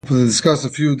to discuss a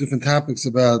few different topics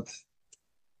about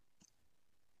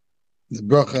the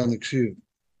bracha and the kshir.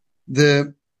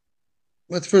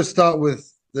 Let's first start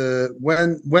with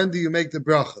when do you make the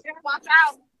bracha? Watch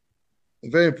out. A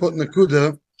very important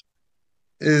nakuda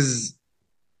is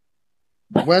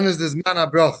when is this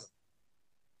mana bracha?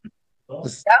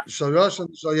 Shal Rosh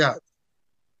and Shal Yad.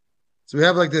 So we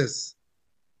have like this.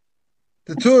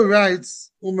 The Torah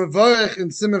writes, "Umevarech in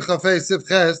Simen Chafei Sif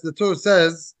Ches." The Torah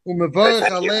says, "Umevarech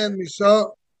alein misha."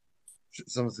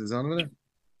 Someone says on over there.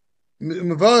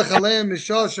 "Umevarech alein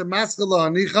misha shemaskal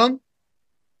hanicham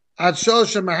ad shal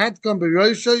shemahatkam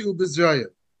b'roishay u'b'zraya."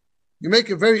 You make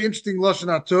a very interesting lashon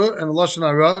haTorah and a lashon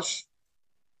harash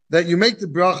that you make the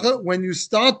bracha when you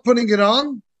start putting it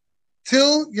on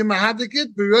till you mahadik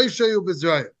it b'roishay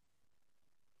u'b'zraya.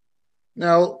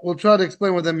 Now, we'll try to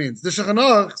explain what that means. The Shulchan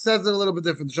Aruch says it a little bit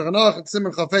different. The Shulchan Aruch at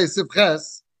Siman Chafei Sif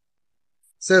Ches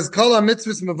says, Kol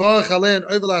ha-mitzvahs mevarech alein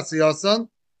ovel asiyasan,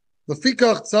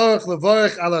 lefikach tzarech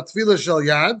levarech ala tefillah shel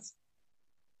yad,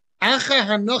 acha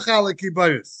hanocha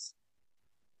lekibayus.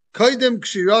 Koidem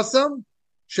kshirasam,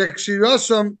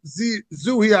 shekshirasam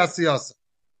zuhi asiyasam.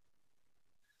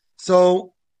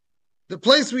 So, the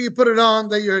place where you put it on,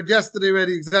 that you heard yesterday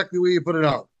already, exactly where you put it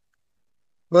on.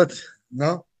 But,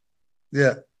 no?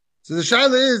 Yeah. So the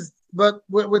shaila is, but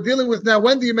we're dealing with now,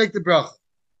 when do you make the bracha?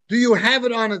 Do you have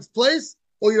it on its place,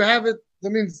 or you have it, that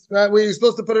means where you're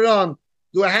supposed to put it on?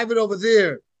 Do I have it over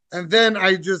there, and then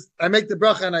I make the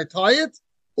bracha and I tie it?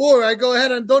 Or I go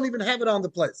ahead and don't even have it on the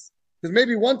place? Because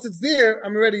maybe once it's there,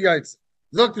 I'm already yaitz.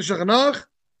 Dr. Shulchan Aruch,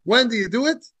 when do you do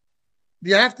it?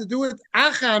 You have to do it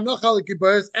after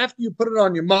you put it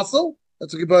on your muscle.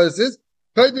 That's what kibayos is.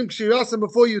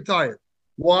 Before you tie it.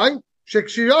 Why?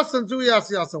 What's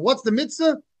the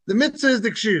mitzvah? The mitzvah is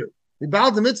the kshir.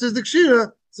 The mitzvah is the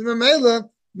kshir. So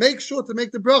make sure to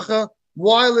make the bracha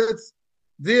while it's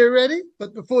there ready,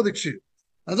 but before the kshir.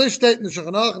 As I state in the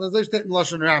Shulchan Aruch and as I state in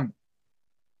Lashon Rambam.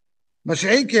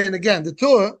 Masha'enke, and again, the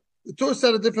Torah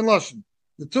said a different Lashon.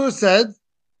 The Torah said,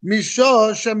 Misha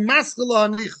shemaskal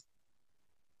hanich.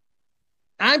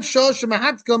 Ad shah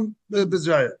shemahatkam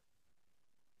b'zraya.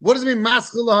 What does it mean,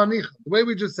 maskal hanicha? The way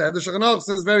we just said, the Shulchan Aruch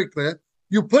says very clear.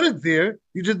 You put it there,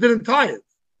 you just didn't tie it.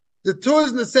 The Torah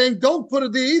is saying, don't put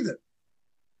it there either.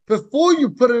 Before you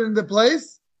put it in the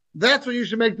place, that's when you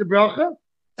should make the bracha,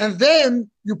 and then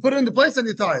you put it in the place and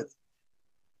you tie it.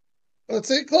 Let's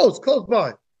say close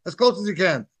by, as close as you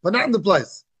can, but not in the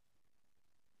place.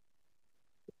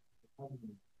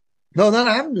 No,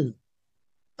 I haven't been.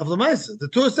 Of the Maisa, the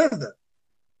Torah says that.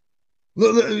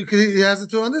 Look, he has a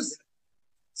Torah on this.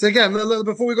 So again,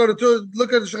 before we go to Torah,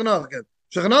 look at the Shulchan Aruch again.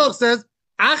 Shulchan Aruch says,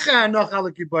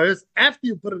 after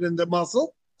you put it in the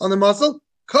muscle, koidem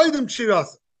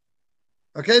kshirasa.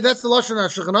 Okay, that's the lashon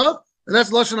Shulchan Aruch, and that's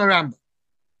the lashon Rambam.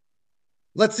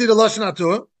 Let's see the lashon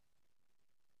HaTorah.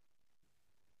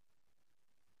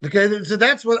 Okay, so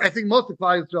that's what I think most of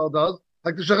Klal Yisrael does,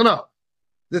 like the Shulchan Aruch.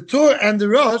 The Torah and the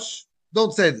Rosh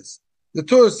don't say this. The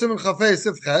Torah is Siman Chafei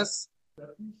Sif Ches.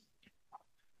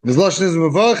 His lashon is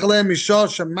mevarech alein misha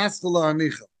shemaskal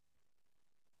hanicha.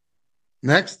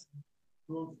 Next.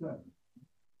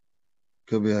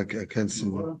 Could be I can't see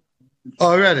one.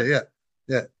 Oh, ready,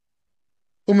 yeah.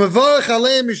 Umevarech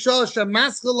alein misha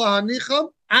shemaskal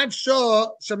hanicha ad shah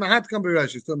shemahatkam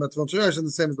b'rosh. He's talking about Tefilin Shel Rosh and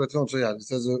the same as by Tefilin Shel Yad. He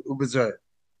says ubezraya.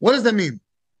 What does that mean?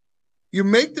 You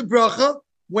make the bracha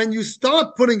when you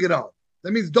start putting it on.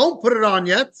 That means don't put it on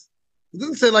yet. It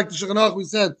doesn't say like the Shulchan Aruch we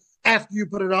said after you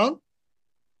put it on.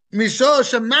 Misha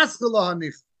shemaskal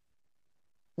hanich.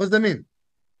 What does that mean?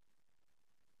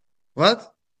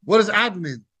 What? What does ad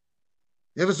mean?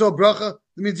 You ever saw a bracha?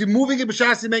 That means you're moving it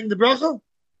b'shas, you're making the bracha?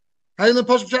 How do you learn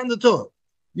Pasuk Pshat in the Torah?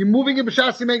 You're moving it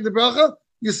b'shas, you're making the bracha.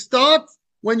 You start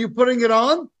when you're putting it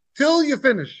on till you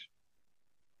finish.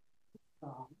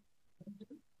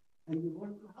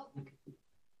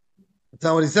 That's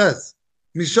not what he says.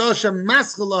 Misha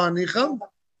shemaskal hanicham.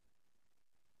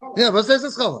 Yeah, but says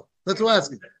this challah. That's what we're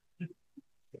asking.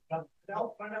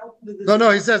 No,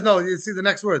 he says no. You see the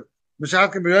next word. The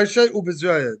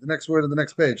next word on the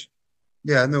next page.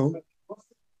 Yeah, no.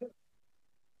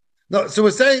 No, so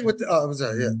we're saying we're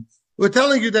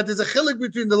telling you that there's a chilik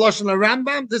between the lashon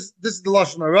Rambam. This is the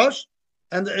lashon Rosh,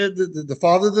 and the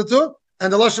father of the Torah,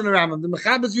 and the lashon Rambam. The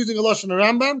Mechab is using a lashon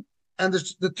Rambam, and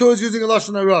the Torah is using a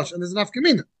lashon Rosh, and there's an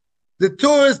afkamina. The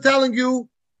Torah is telling you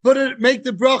make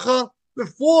the bracha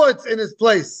before it's in its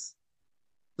place.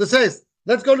 This says,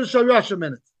 let's go to Shorosh a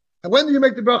minute. And when do you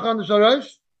make the bracha on the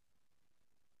Shorosh?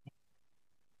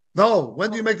 No, when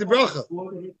do you make the bracha?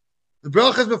 The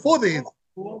bracha is before the Hid.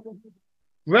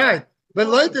 Right. But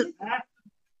like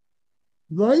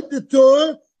the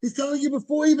Torah He's telling you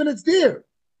before even it's there.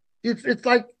 It's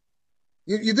like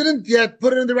you didn't yet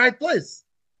put it in the right place.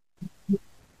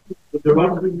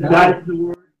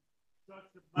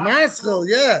 Maschel,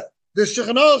 yeah. The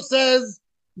Shulchan Aruch says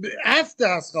after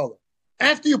Haskalah,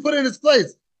 after you put it in its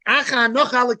place. Acha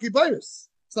noch ala kibayus.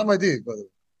 It's not my dig, by the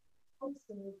way.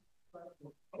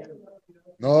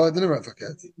 No, I didn't write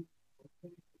forget.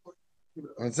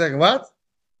 1 second, what?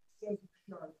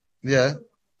 Yeah.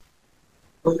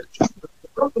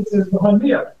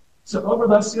 So over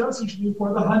the siyasa should be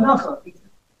for the hanacha.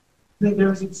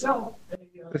 There's itself.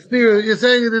 The steer, you're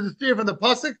saying there's a steer from the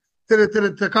pasuk to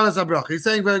Kanas HaBracha. He's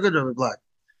saying very good, Rabbi Black.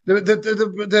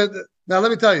 Now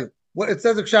let me tell you what it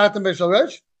says. Kshatim Beishal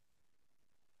Rosh.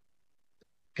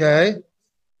 Okay,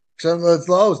 it's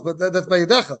Laos, but that's by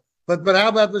Yedacha. But how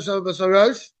about Beishal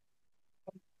Rosh?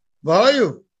 Why are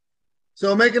you?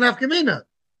 So make an afkamina.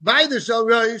 By the Shal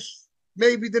Rosh,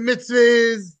 maybe the mitzvah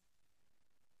is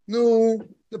no,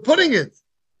 the putting it.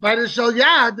 By the Shal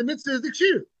Yad, the mitzvah is the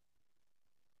kshir.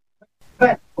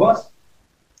 What?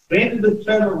 The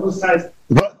term of size.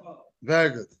 Very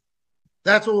good.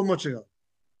 That's what we're muching on.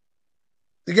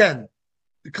 Again,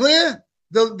 clear?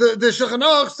 The Shulchan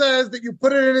Aruch says that you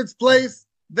put it in its place,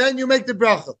 then you make the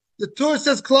bracha. The Torah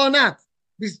says klanat.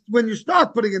 When you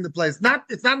start putting it in the place,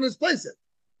 it's not in its place yet.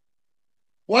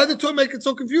 Why did the Torah make it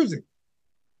so confusing?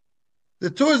 The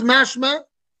Torah is mashma.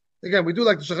 Again, we do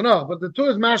like the Shulchan Aruch, but the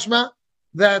Torah is mashma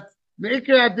that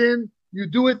me'ikar adin, you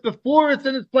do it before it's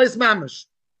in its place mamish.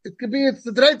 It could be it's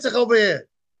the dreitzach over here.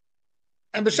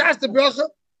 And b'shas the bracha,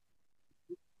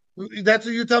 that's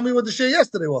what you tell me what the share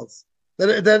yesterday was. That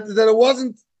it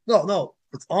wasn't, no,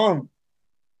 it's on.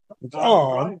 It's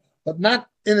on, but not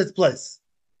in its place.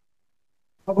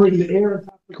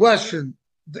 Question.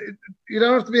 You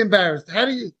don't have to be embarrassed. How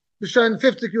do you, you're showing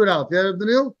 50 cute out. Yeah,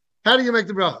 Daniel? How do you make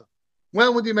the bracha?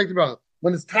 When would you make the bracha?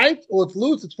 When it's tight or it's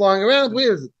loose, it's flying around?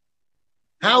 Where is it?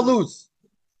 How loose?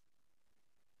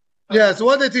 Yeah, so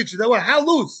what they teach you? That what? How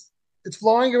loose? It's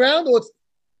flying around or it's,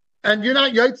 and you're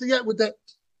not yaitza yet with that.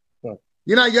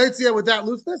 You're not yaitza yet with that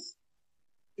looseness?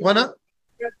 Why not?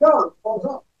 No,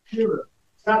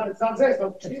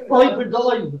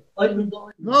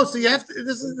 so you have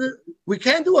to, we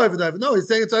can't do overdrive. No, he's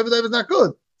saying it's overdrive is not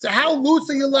good. So how loose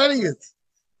are you letting it?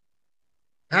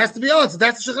 Has to be on. So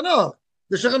that's the Shulchan Aruch.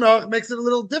 The Shulchan Aruch makes it a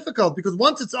little difficult because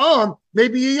once it's on,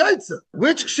 maybe you yaitza.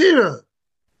 Which kshira?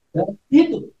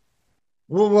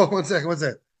 Whoa, one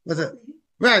second.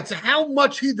 Right, so how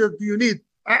much heat do you need?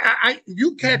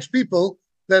 You catch people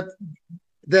that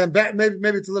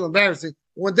maybe it's a little embarrassing.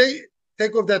 When they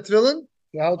take off that TeFilin,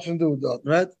 how shouldn't do that,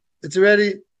 right? It's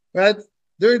already, right?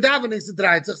 During davening, it's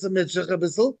a mitzvah, a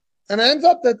bissel, and it ends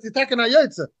up that you're taking a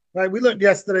yaitza, right? We learned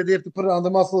yesterday they have to put it on the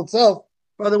muscle itself.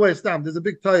 By the way, Stam, there's a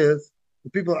big tires. The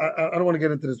people, I don't want to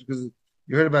get into this because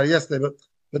you heard about it yesterday,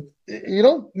 but you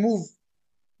don't move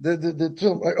the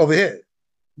TeFilin over here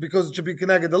because it should be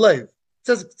connected to lave. It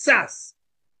says ksas.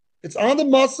 It's on the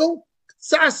muscle,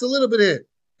 ksas a little bit here.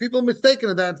 People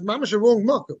mistaken that it's mamash a wrong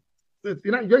makom.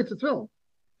 You're not yaitza TeFilin.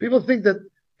 People think that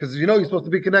because you're supposed to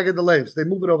be connected to laves, they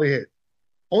move it over here.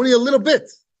 Only a little bit.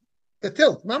 A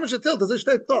tilt. Mamash a tilt. Does it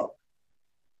stay top?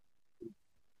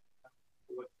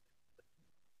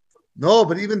 No,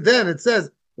 but even then it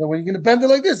says that when you're going to bend it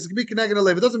like this, it's going to be connected to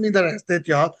lave. It doesn't mean that it has to hit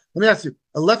your heart. Let me ask you: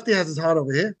 a lefty has his heart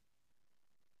over here.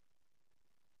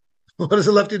 What does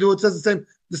a lefty do? It says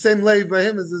the same lave by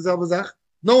him as his avazach.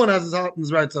 No one has his heart in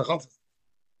his right side.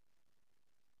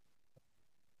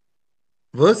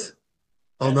 What?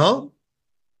 Oh no?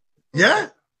 Yeah?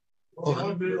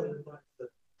 Oh,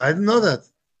 I didn't know that.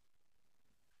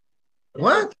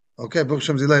 What? Okay,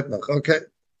 Bukhsham Zileitnach. Okay,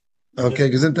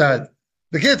 Gesundheit.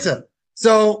 The Kitzer.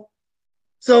 So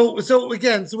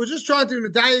again, we're just trying to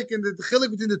medayik in the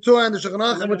chilik between the Torah and the Shulchan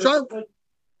Aruch, and we're trying.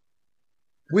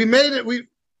 We made it.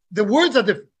 The words are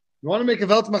different. You want to make a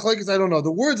velt machlekes? I don't know.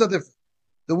 The words are different.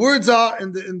 The words are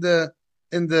in the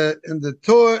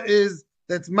Torah is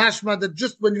that's mashma that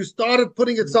just when you started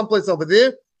putting it someplace over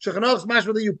there, Shulchan Aruch's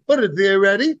mashma that you put it there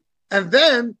already, and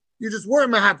then you just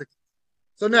weren't mahadik.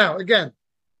 So now again,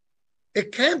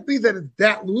 it can't be that it's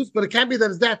that loose, but it can't be that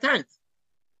it's that tight.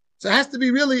 So it has to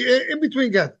be really in between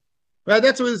again. Right?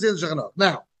 That's what it says in Shulchan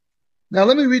Aruch. Now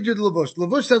let me read you the Levush.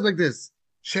 Levush says like this: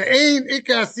 She'ein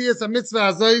ikar asiyas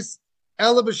hamitzvah hazois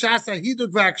ela b'shas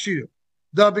hahiduk v'akshir.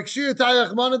 The b'kshir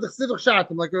ta'ayach mana d'chsivach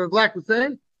shatim, like Rabbi Black was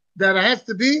saying, that it has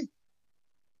to be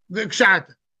the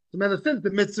kshatim. So since the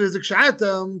mitzvah is a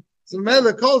kshatim, so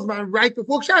Mela calls man right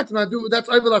before kshatim. That's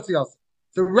Ovel Atziyasa.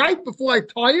 So right before I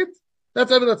tie it,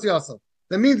 that's Ovel Atziyasa.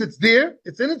 That means it's there,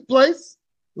 it's in its place.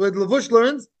 Where the Levush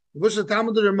learns, Levush the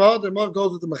Talmud the Ramah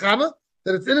goes with the Mechama.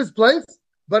 that it's in its place,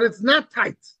 but it's not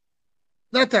tight.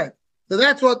 Not tight. So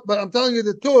that's what, but I'm telling you,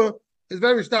 the Torah is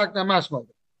very stark now mashmal.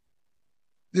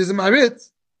 There's a Marit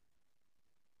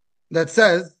that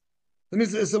says, let me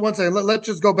say one second, let's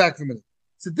just go back for a minute.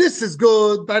 So this is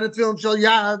good by the TeFilin Shel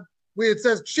Yad, where it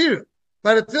says Kshira.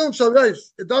 By the TeFilin Shel Rosh,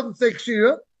 it doesn't say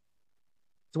Kshira.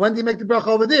 So when do you make the bracha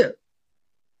over there?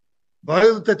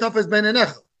 Mashma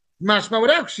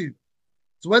without Kshira.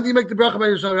 So when do you make the bracha by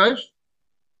your Shel Rosh?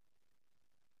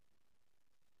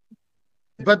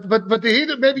 But the heat,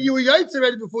 maybe you were yaitz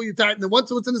already before you tighten it.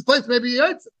 Once it's in this place, maybe you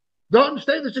yaitz. Don't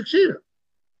understand the Kshira.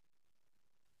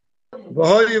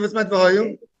 V'hoyu, what's meant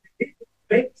v'hoyu?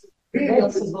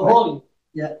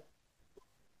 Yeah.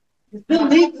 You still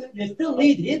need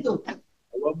Hidduch.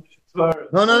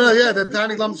 No, yeah, the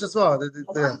tiny lam shaswa.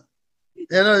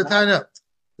 Yeah, no, the tiny up.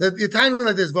 You're tiny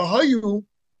like this. V'hoyu,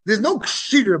 there's no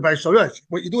kshira by shalosh.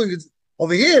 What you're doing is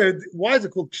over here. Why is it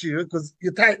called kshira? Because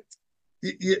you're tight.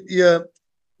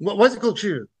 Why is it called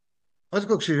kshira? Why is it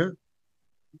called kshira?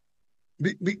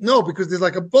 No, because there's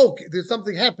like a bulk. There's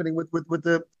something happening with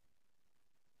the.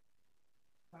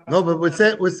 No, but we're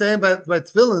saying by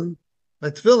TeFilin,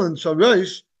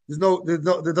 shalosh. There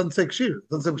doesn't say kshira. It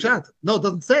doesn't say pshat. No, it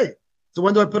doesn't say. So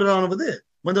when do I put it on over there?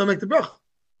 When do I make the bracha?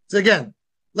 So again,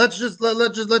 let's just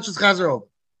chazer over.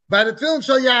 By the TeFilin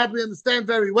Shel Yad, we understand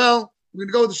very well. We're going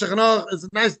to go with the Shechanah. It's a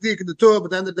nice diak in the Torah, but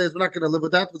at the end of the day, we're not going to live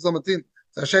with that. With Zamatin,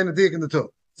 it's a shayna diak in the Torah.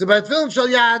 So by the TeFilin Shel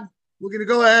Yad, we're going to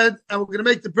go ahead and we're going to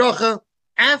make the bracha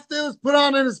after it was put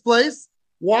on in its place,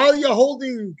 while you're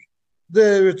holding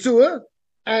the ritzua,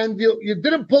 and you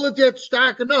didn't pull it yet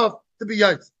stark enough to be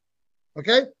yaitz.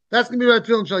 Okay, that's going to be by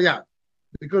TeFilin Shel Yad,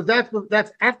 because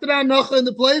that's after the hanacha in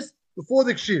the place, before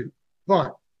the kshir.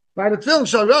 Fine. By the TeFilin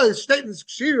Shel Rosh, statement is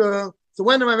kshira. So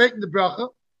when am I making the bracha?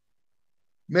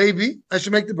 Maybe I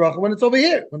should make the bracha when it's over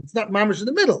here, when it's not mamish in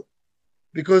the middle,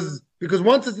 because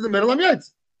once it's in the middle, I'm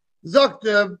yaitz.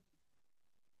 Zok,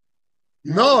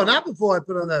 no, not before I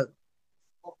put on that.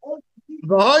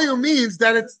 V'hayu means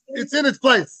that it's in its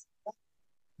place.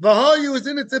 V'hayu is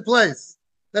in its place.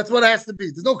 That's what it has to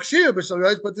be. There's no kshir b'shal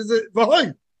rosh, but there's a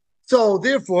v'hayu. So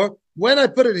therefore, when I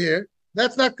put it here,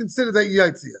 that's not considered that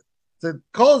yaitz yet. So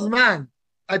calls man.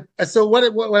 So what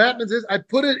happens is I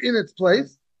put it in its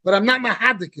place, but I'm not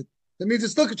mahadik it. That means it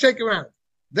still could shake around.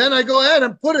 Then I go ahead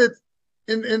and put it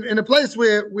in a place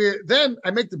where then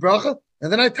I make the bracha,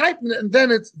 and then I tighten it, and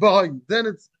then it's v'hayu. Then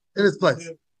it's in its place.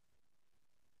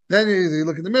 Then you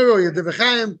look in the mirror, or you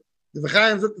divachayim.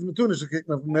 Divachayim look at the matunish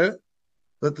kicking up the mirror.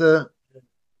 But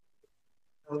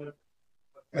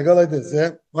I go like this,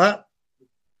 yeah? What?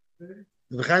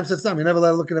 Divachayim said something. You're never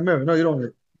allowed to look in the mirror. No, you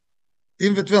don't.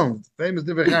 Even for film, famous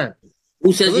divachayim.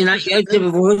 Who says you're not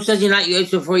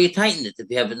yaitz before you tighten it if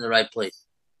you have it in the right place?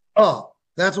 Oh,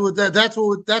 that's what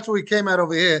we came at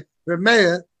over here.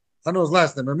 Remeya, I know his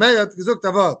last name. Remeya gezukt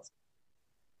avot.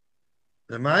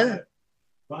 Remeya?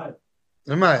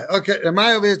 Remeya. Okay,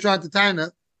 Remeya over here trying to tighten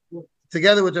it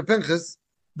together with your Pinchas.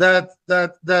 That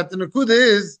the nakuda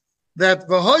is that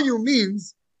v'hayu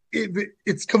means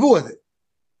it's kavua there.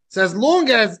 So as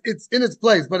long as it's in its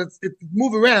place, but it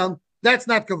move around, that's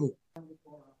not kavua.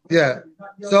 Yeah.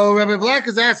 So Rabbi Black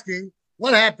is asking,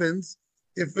 what happens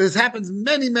if this happens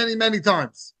many, many, many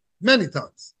times? Many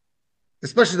times.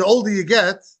 Especially the older you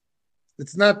get,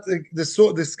 it's not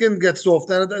the skin gets soft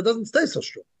and it doesn't stay so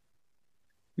strong.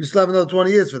 You still have another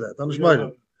 20 years for that.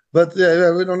 But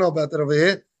yeah, we don't know about that over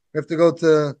here. We have to go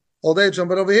to old age home.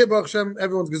 But over here, Baruch Hashem,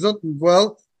 everyone's gesund and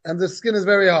well, and the skin is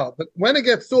very hard. But when it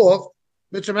gets soft,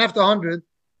 which I'm after 100,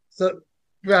 so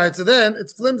then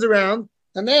it flims around,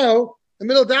 and now in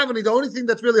the middle of davening, the only thing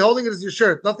that's really holding it is your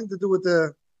shirt. Nothing to do with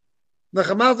the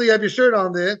Nachamazli. You have your shirt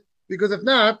on there, because if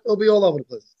not, it'll be all over the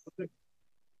place.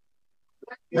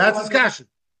 That's his kasha.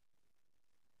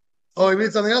 Oh, you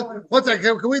mean something else? One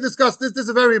second. Can we discuss this? This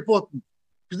is very important,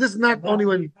 because this is not only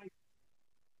when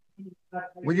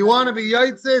you want to be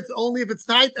yaitze, it's only if it's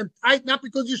tight, and tight not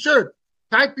because your shirt,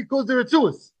 tight because they're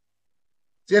tzuas.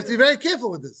 So you have to be very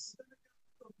careful with this.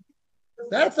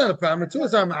 That's not a problem.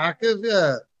 Tzuas are ma'akiv.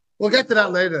 Yeah, we'll get to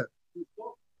that later.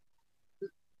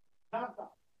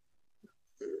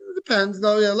 It depends.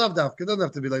 No, yeah, love dafka. It doesn't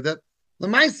have to be like that.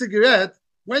 My cigarette,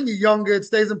 when you're younger, it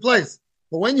stays in place.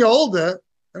 But when you're older,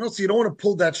 I don't see. You don't want to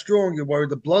pull that strong. You're worried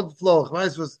the blood flow.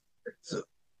 So,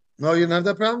 no, you didn't have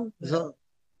that problem. So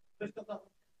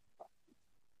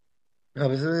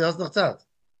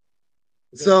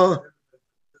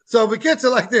we get to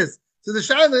like this. So the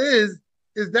shaila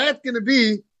is that going to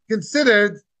be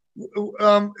considered?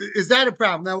 Is that a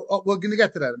problem? Now we're going to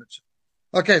get to that in a minute.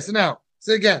 Okay, so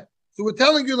again, so we're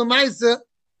telling you the ma'isa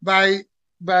by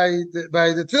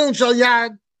the TeFilin Shal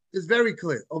Yad is very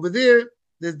clear. Over there's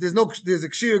a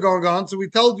kshir going on, so we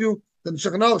told you that the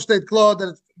Shulchan state clause that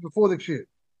it's before the kshir.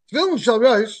 TeFilin Shal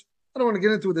Rosh, I don't want to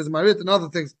get into it. There's Marit and other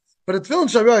things, but a TeFilin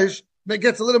Shal Rosh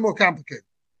gets a little more complicated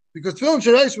because TeFilin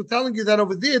Shal Rosh, we're telling you that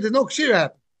over there's no kshir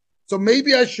happening. So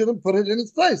maybe I shouldn't put it in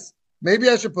its place. Maybe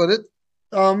I should put it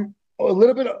a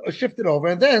little bit, shift it over,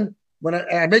 and then when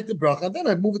I make the bracha, and then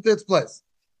I move it to its place.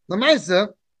 The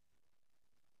Maisa,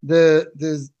 the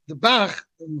Bach,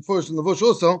 first in Levush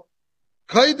also,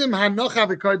 Kaidim hanocha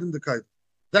v'kaidim dekaidim.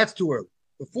 That's too early.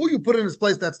 Before you put it in its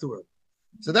place, that's too early.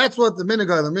 So that's what the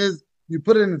minhag is. You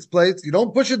put it in its place. You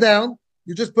don't push it down.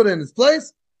 You just put it in its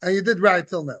place, and you did right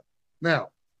till now. Now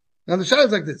the shayla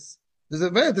is like this. There's a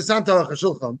very interesting Aruch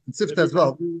HaShulchan in Sifta as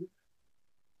well.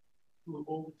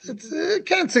 It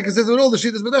can't say because it's with all the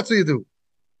shittas, but that's what you do.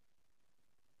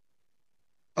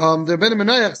 The Ben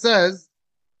Menayach says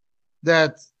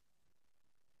that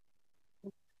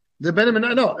the Ben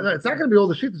Menayach, no, it's not going to be all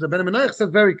the shittas. The Ben Menayach says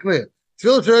very clear.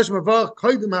 Tefillah Sheresh Mavach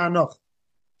Koidim Ha'anoch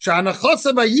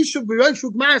Sha'anachasa B'Yishuv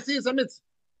B'Yishuv G'ma'asiyas HaMitzvah.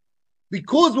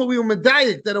 Because what we were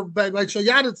medayik that by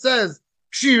Shayad it says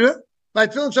Kshira, by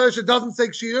Tefillah Sheresh it doesn't say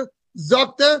Kshira.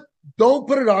 Zokta, don't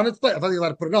put it on its place. I thought you allowed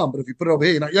to put it on, but if you put it over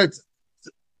here, you're not yotze.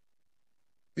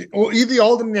 Or either you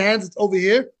hold it in your hands, it's over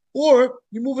here, or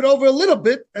you move it over a little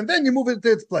bit, and then you move it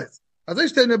to its place. As I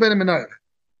said in the Ben Menayach.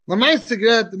 The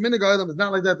minhag item is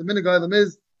not like that. The minhag item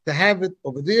is to have it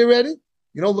over there already.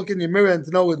 You don't look in your mirror and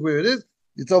to know where it is.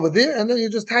 It's over there, and then you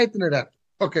just tighten it after.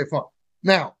 Okay, fine.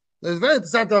 Now, there's very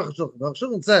interesting Aruch HaShulchan. Aruch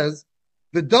HaShulchan says,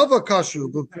 "V'dava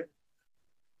kashu."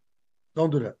 Don't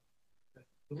do that.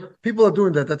 People are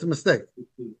doing that. That's a mistake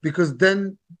because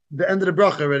then the end of the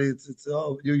bracha already. It's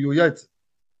you yaitz.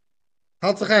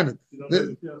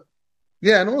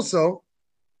 Yeah, and also,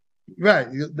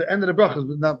 right, the end of the bracha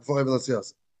is not before Evel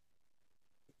Asiyas.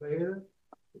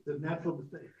 It's a natural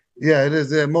mistake. Yeah, it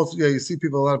is. Yeah, you see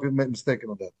people. A lot of people make mistakes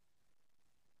on that.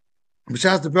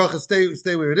 B'shas the bracha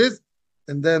stay where it is,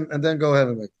 and then go ahead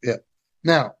and make. Yeah.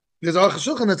 Now there's Aruch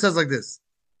HaShulchan that says like this.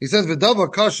 He says v'dava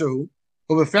kashu.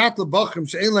 ובפרט לבחרים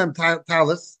שאין להם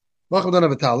טלס, בחרים don't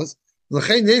have a טלס,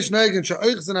 לכן יש נהגן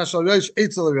שהאיכסן השל ראש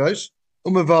עצל הראש,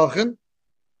 ומברכן,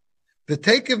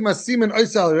 ותקף מסימן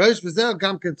אויס על הראש, וזה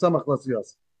גם כן צמח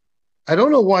לסיוס. I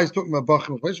don't know why he's talking about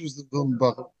בחרים, which was the film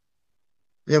בחרים.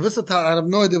 Yeah, I have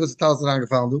no idea what's the talis that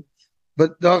angefallen,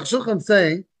 but the Aruch HaShulchan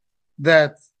saying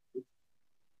that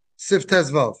Sif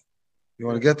Tezvav. You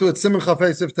want to get to it? Siman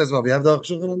Chafei Sif Tezvav. You have the Aruch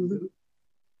HaShulchan on the video?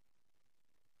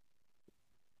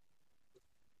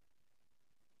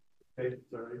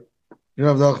 Sorry. You don't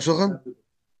have the Aruch HaShulchan?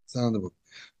 It's not in the book.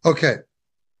 Okay.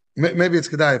 Maybe it's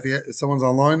Kedai if someone's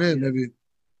online here. Maybe.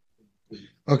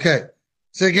 Okay.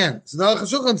 So again, the Aruch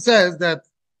HaShulchan says that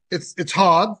it's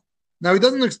hard. Now he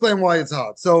doesn't explain why it's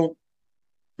hard. So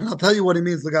I'll tell you what he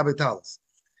means L'gabe Talis.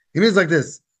 He means like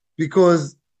this,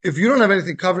 because if you don't have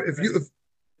anything covered, if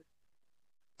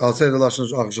I'll say the Lashon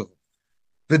Aruch HaShulchan.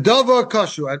 The Davar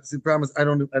Kashu, I promise I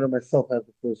don't myself have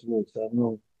the first word, so I have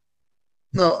no.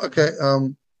 No, okay. They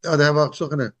have Aruch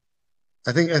HaShulchan there.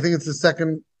 I think it's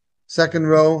the second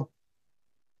row.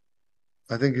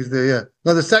 I think he's there, yeah.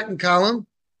 No, the second column,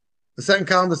 the second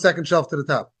shelf to the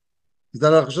top. Is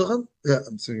that Aruch HaShulchan? Yeah,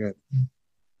 I'm seeing it.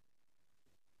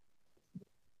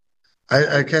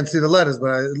 I can't see the letters,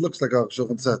 but it looks like Aruch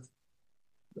HaShulchan said.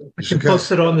 You can post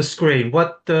it on the screen.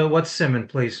 What Simon,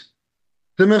 please?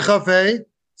 Siman Chafei,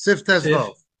 Sif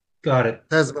Tezvav. Got it.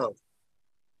 Tezvav.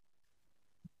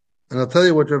 And I'll tell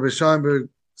you what Rabbi Scheinberg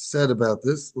said about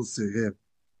this. We'll see here.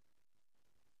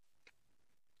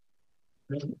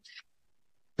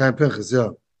 Time Pinchas, yeah.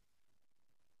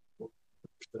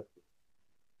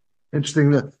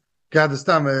 Interesting. God, this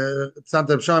time, it's not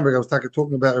Rabbi Scheinberg. I was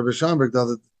talking about Rabbi Scheinberg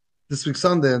this week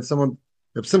Sunday, and someone,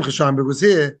 Rabbi Simcha Scheinberg, was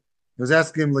here. He was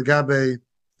asking him Legabe,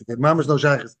 Mamash no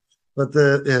Shaykhis, but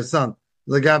his son,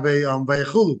 Legabe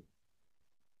Vayechulu.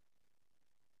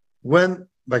 When,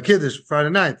 by Kiddush, Friday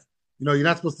night, you're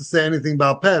not supposed to say anything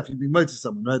about peh if you be moitzi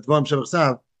someone, right?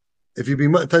 If you be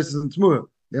moitzi in Tmura,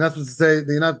 you're not supposed to say,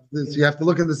 you have to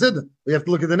look at the Siddur, you have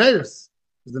to look at the neighbors.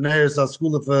 Because the neighbors are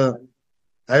school of,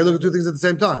 how you look at two things at the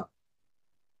same time.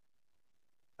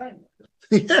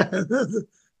 Yeah,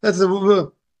 that's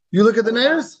you look at the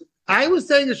neighbors? I was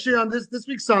saying a shir on this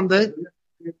week Sunday.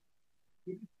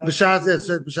 B'shas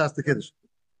the Kiddush.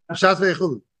 B'shas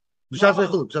v'yechulu. B'shas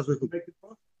v'yechulu.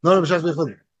 No, b'shas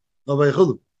v'yechulu. No,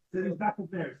 v'yechulu.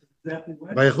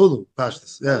 V'yechulu,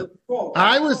 pashtus, yeah.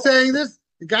 I was saying this.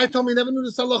 The guy told me he never knew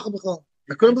the salacha b'chol.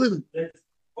 I couldn't believe it.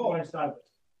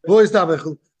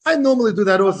 I normally do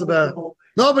that also, but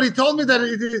No, but he told me that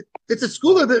it's a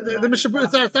school. The Mishabur,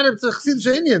 it's a Chassidish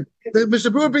Indian. The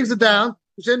Mishabur brings it down.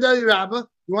 You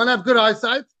want to have good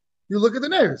eyesight? You look at the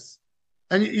neighbors,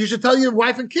 and you should tell your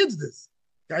wife and kids this.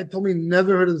 Guy told me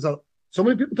never heard of this. So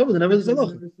many people told me they never heard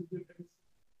of this.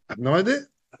 I have no idea.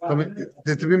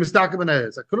 To be mistaken in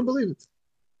areas, I couldn't believe it.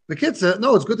 The kids said,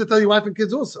 "No, it's good to tell your wife and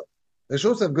kids also. They should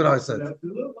also have good eyesight." It's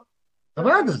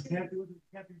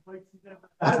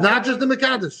not just the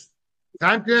Mekadosh.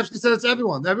 Chaim Kanievsky said it's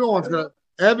everyone. Everyone wants to.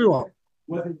 Everyone.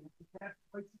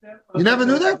 You never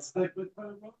knew that?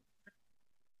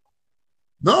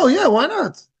 No, yeah, why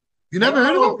not? You never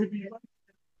heard of it?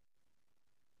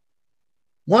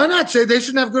 Why not, Shay? They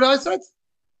shouldn't have good eyesight?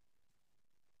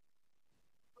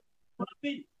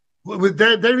 With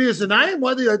Darius and I am?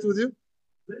 Why do you with you?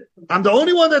 I'm the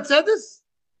only one that said this?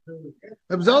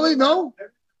 Abzali, no?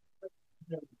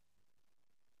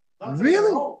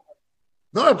 Really?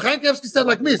 No, Chaim Kanievsky said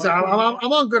like me, so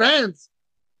I'm on good hands.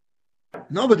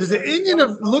 No, but there's an Indian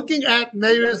of looking at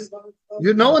neighbors.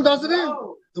 No one does it in.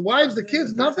 The wives, the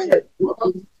kids, nothing.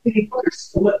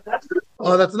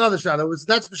 Oh, that's another shot.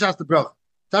 That's B'shas the Brach.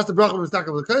 That's the Brach of Mistaka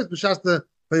over the Kais. B'shas the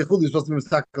Vayichulu is supposed to be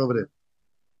Mistaka over there.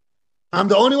 I'm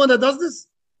the only one that does this.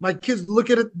 My kids look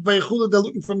at it Vayichulu. They're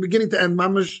looking from beginning to end.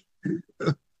 Mamash,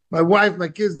 my wife, my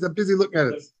kids, they're busy looking at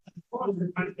it. I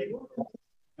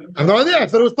have no idea. I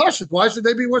thought it was Pashut. Why should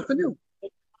they be worse than you?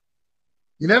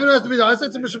 You never know it has to be the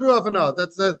eyesight to Mishabur off and out.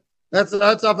 That's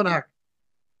off and hack.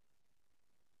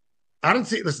 I don't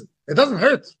see. Listen, it doesn't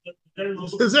hurt.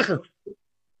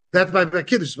 That's my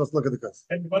kiddush supposed to look at the cuss.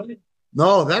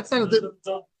 No, that's not.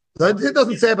 It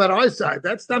doesn't say about eyesight.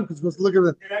 That's them supposed to look at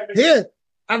the here.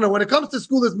 I don't know. When it comes to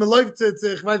school, it's meloiv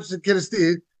to kiddush,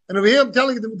 and over here I'm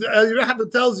telling you, the Rabbi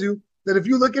tells you that if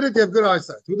you look at it, you have good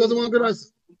eyesight. Who doesn't want good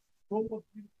eyesight?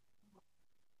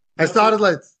 I started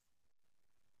late.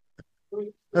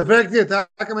 How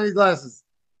come I need glasses?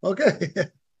 Okay.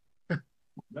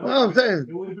 No, I'm saying.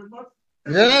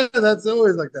 Yeah, that's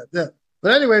always like that. Yeah.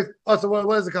 But anyways, so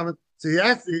what is the comment? So he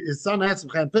asked, his son asked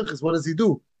Chaim Pinchas, what does he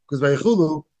do? Because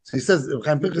Vayichulu, so he says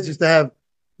Chaim Pinchas used to have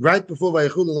right before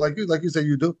Vayichulu, like you say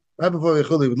you do, right before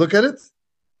Vayichulu, he would look at it.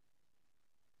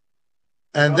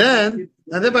 And then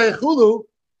Vayichulu,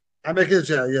 I make it,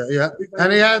 yeah.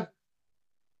 And he had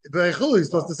Vayichulu, he's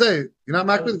supposed to say, you're not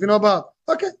makbid if you know about,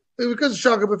 okay, because it's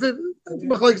shaka, but I'm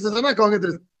not going into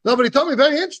this. Nobody told me,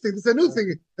 very interesting. This is a new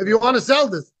thing. If you want to sell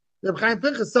this, Chaim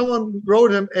Pinchas, someone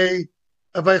wrote him a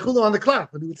Vayichulu on the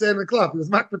clock, and he would say it on the clock. He was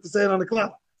makbid to say it on the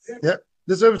clock. Yeah.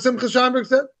 This is what Simcha Scheinberg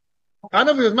said. I don't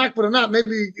know if he was makbid or not.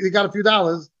 Maybe he got a few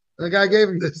dollars, and the guy gave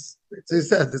him this. So he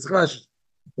said, this question.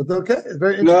 But okay, it's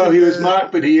very interesting. No, he was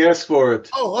makbid. He asked for it.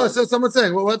 Oh, so someone's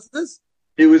saying, well, what's this?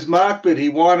 He was makbid. He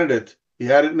wanted it. He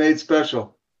had it made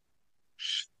special.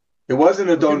 It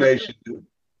wasn't a donation.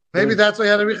 Maybe that's why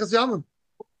he had a Richas Yaman.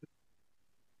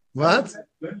 What?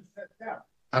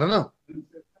 I don't know.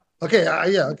 Okay,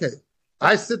 yeah, okay.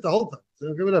 I sit the whole time. So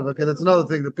okay, whatever. Okay, that's another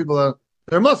thing that people are.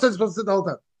 They're most supposed to sit the whole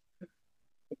time.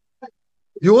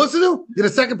 You also do? You're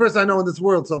the second person I know in this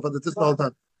world so far that sits the whole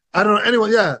time. I don't know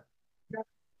anyone. Yeah.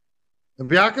 And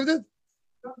Biakov did?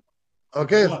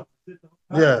 Okay.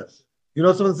 Yeah. You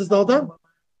know someone that sits the whole time?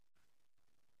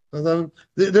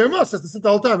 Their must says to sit the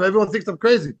whole time. Everyone thinks I'm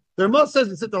crazy. Their must says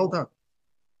to sit the whole time.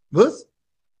 What?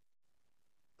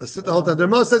 I sit the whole time. Their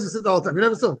must says to sit the whole time. You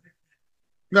never saw.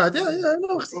 Yeah, I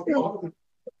know.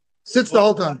 Sits the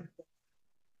whole time.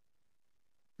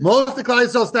 Most of the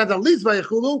clients all stand at least by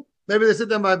Yechulu. Maybe they sit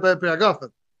there by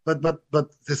Priagafet.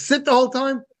 But to sit the whole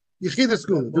time, Yechida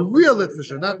school. The real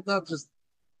literature, not just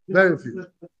very few.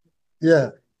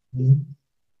 Yeah.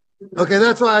 Okay,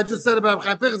 that's why I just said about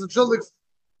Chaim Pinchas and Shuldiks.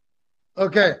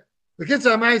 Okay. The kids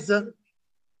are Maisa.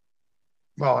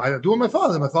 Well, I do with my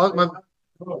father.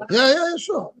 Yeah,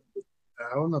 sure.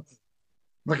 I'm not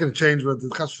going to change what the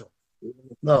Chashuv.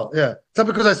 No, yeah. It's not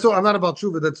because I'm not about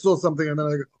Tshuva that saw something and then I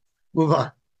go, move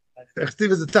on.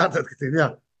 Steve is a Tata,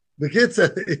 yeah. The kids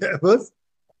said, yeah, what?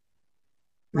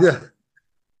 Yeah.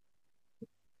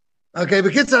 Okay,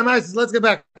 the kids are nice. Let's get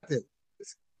back to it.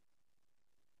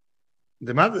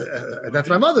 The mother, that's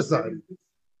my mother's side.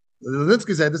 The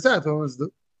Londinski said the side.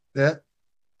 Yeah.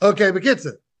 Okay, the kids.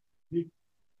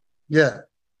 Yeah.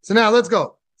 So now let's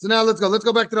go. Let's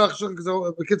go back to the Achashuk because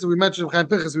the kids we mentioned Chaim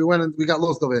Pinchas. We went and we got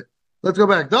lost over here. Let's go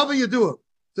back. Dava you do it.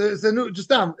 So it's a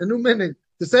new meaning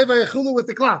to say Vayechulu with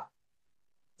the clock.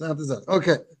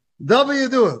 Okay. Dava you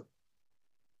do it.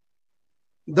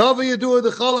 The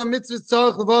Chala Mitzvah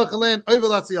Tzarech Levarach Alein Over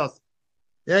Latziyas.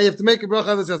 Yeah, you have to make a bracha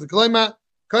of Latziyas. Kalema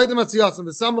Kaidem Latziyas and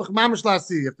V'Samuch Mamish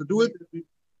Lasi. You have to do it.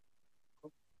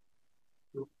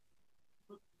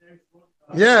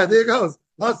 Yeah, there it goes.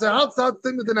 Also, outside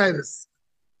thing with the neighbors.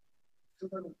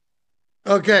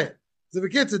 Okay. So we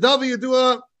get to W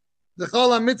do the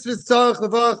Chala mitzvah tzarich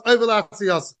levach over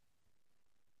latziyas.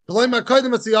 The loy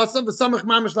makodim atziyasam v'samach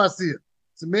mamish lasiya.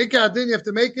 So make it adin, you have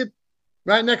to make it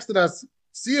right next to us.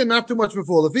 See it not too much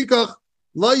before. Lefikach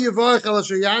lo yivarich al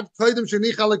shayad kodim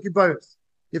shenich al kibaris.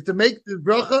 You have to make the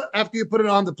bracha after you put it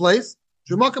on the place.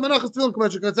 Shumaka menachas tefillin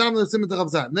k'mach shekatzam l'simit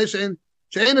t'chavzan. Neishein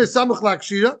she'ein is samach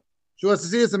lakshira. She wants to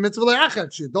see it's a mitzvah le'achad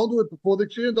kshir. Don't do it before the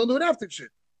kshir, don't do it after kshir.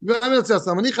 And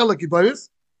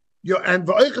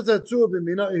v'oichas tzur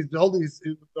b'mina is holding his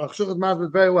achshuchat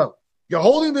mazbet very well. You're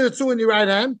holding the tzur in your right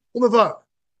hand. Umavar.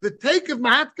 The take of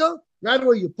mahatka, right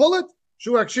away you pull it.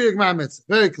 Shu akshir g'ma mitzvah.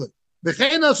 Very clear.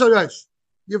 V'chein al sharash.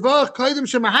 Yivarach kodim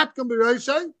shemahatkam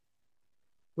b'roishay.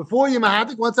 Before you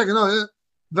mahatik, 1 second. No.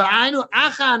 V'ainu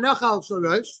acha anachal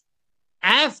sharash.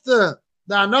 After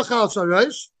the anachal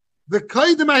sharash, the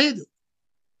kodim ahidu.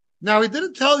 Now he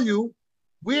didn't tell you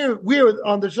we're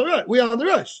on the sharash. We're on the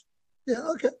rush. Yeah,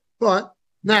 okay, fine.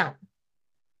 Now,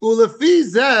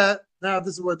 ulafizah. Now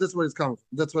this is where it's coming from.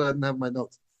 That's why I didn't have my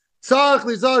notes.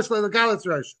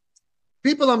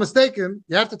 People are mistaken.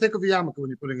 You have to take off your yarmulke when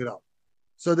you're putting it on.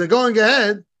 So they're going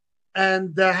ahead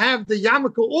and they have the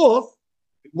yarmulke off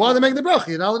while they're making the bracha.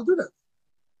 You're not allowed to do that.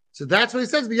 So that's what he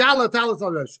says.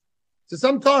 So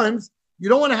sometimes you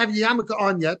don't want to have your yarmulke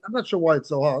on yet. I'm not sure why it's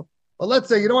so hard. But let's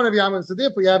say you don't want to have yarmulke, so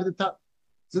therefore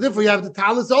you have the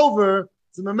talis over.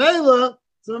 So mamela.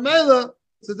 So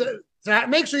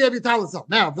make sure you have your talis on.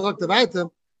 Now, if you look at the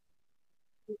item.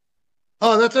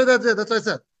 Oh, that's right. That's it. That's what I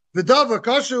said. V'davar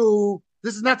kashu.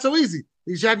 This is not so easy.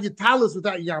 You should have your talis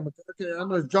without your yarmulke. Okay, I'm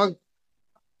going to jog.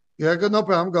 Yeah, good. No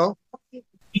problem. Go.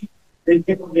 He's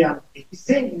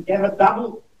saying you have a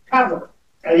double cover.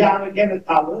 A yarmulke and a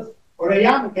talis, or a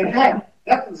yarmulke and a hat.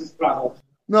 That was his problem.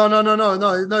 No.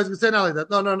 He's going to say not like that.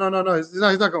 No. He's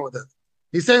not going with that.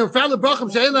 He's saying, "Fa'al brachim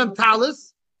she'elam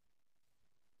talis."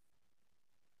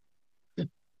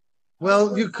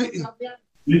 Well, you could.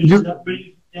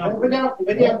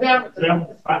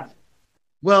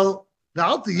 Well, the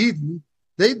Alta Yidden,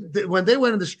 they when they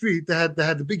went in the street, they had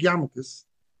the big yarmulkes.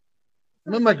 I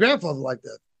remember my grandfather like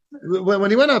that. When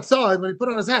he went outside, when he put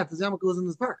on his hat, his yarmulke was in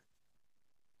his pocket.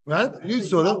 Right? You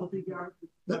saw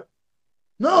that.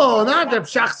 No, not the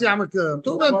Pshach's yarmulke. I'm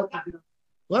talking about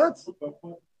what?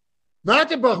 Not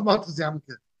the Brachmatas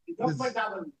yarmulke.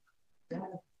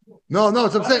 No.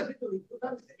 So I'm saying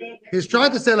he's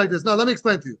trying to say like this. No, let me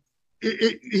explain to you.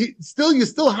 You're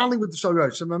still handling with the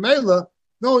shalosh.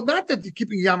 No, not that you're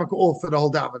keeping yarmulke off for the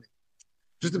whole davening.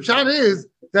 Just the pshat is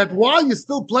that while you're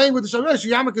still playing with the shalosh,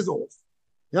 your yarmulke is off.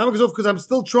 Yarmulke is off because I'm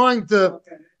still trying to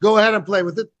go ahead and play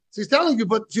with it. So he's telling you,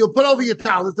 but you'll put over your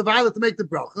talis, the violet to make the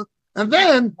bracha, and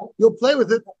then you'll play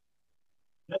with it.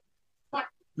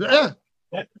 Yeah.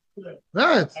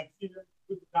 Right.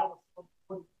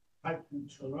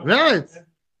 Right.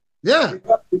 Yeah.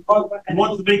 He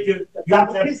wants to make it.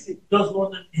 Doesn't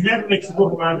want to. He never makes a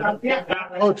book around that.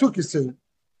 Oh, Chukisi.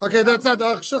 Okay, that's not the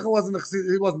Achshach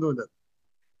he wasn't doing that.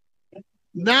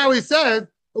 Now he said,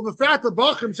 "Ubefrat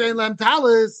lebachim shein lam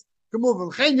talis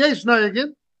kemuv v'chein yesh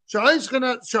nayagin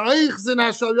sha'ich zin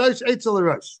ha'shalrosh eitzel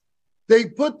harosh." They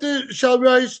put the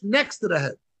shalrosh next to the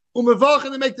head. Umevach,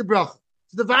 they make the bracha.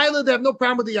 So the violet, they have no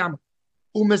problem with the yarmulke.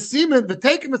 Umesimin, the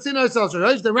take mesin ha'sal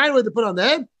shalrosh. Then right away they put on the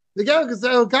head. The guy can say,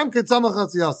 "Kam ken tzamach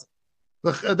hatziyasa."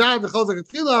 The chozak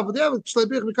tefillah, but they have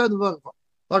shleibich mekayim v'chva.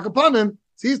 Like upon him,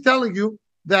 so he's telling you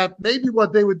that maybe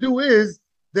what they would do is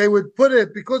they would put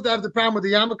it because they have the problem with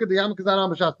the yarmulke is not on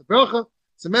b'shas the bracha.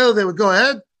 So maybe they would go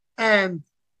ahead and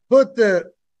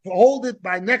hold it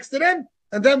by next to them,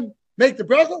 and then make the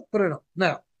bracha, put it on.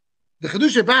 Now, the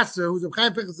Chedusha Basra, who's a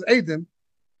Chaim Pinchas Eidim,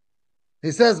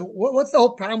 he says, what's the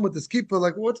whole problem with this keeper?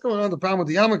 Like, what's going on, the problem with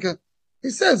the yarmulke? He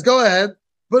says, go ahead,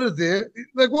 put it there.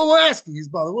 Like, well, we're asking. He's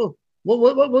bothered.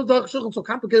 What's the Shulchan so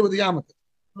complicated with the yarmulke?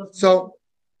 So,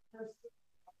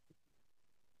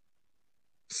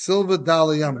 silver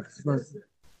dollar yarmulke.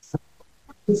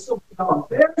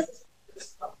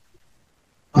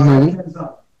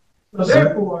 So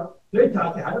therefore, they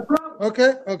thought they had a problem.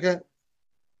 Okay.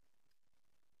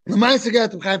 The Ma'aser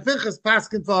Get of Chaim Pinchas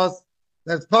paskin for us.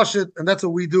 That's pashut, and that's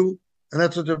what we do, and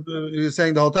that's what you're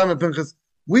saying the whole time. Pinchas,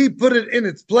 we put it in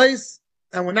its place,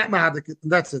 and we're not mahadik it,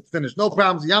 and that's it. Finished. No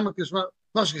problems. Yarmulke.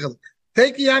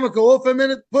 Take the yarmulke off a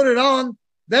minute, put it on,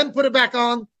 then put it back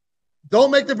on. Don't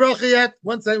make the bracha yet.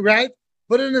 Once they right,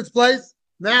 put it in its place.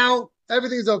 Now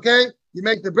everything's okay. You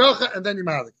make the bracha, and then you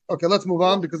mahadik. Okay, let's move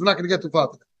on because we're not going to get too far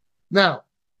today. Now,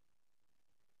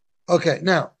 you're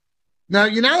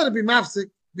not going to be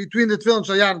mafsik between the tefillin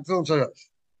shayad and tefillin shayosh.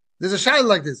 There's a shayla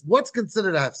like this. What's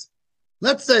considered a hefsek?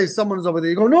 Let's say someone is over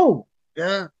there. You go, no.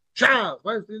 Yeah.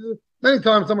 Many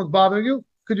times someone's bothering you.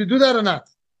 Could you do that or not?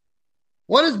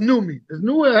 What does nu mean? Is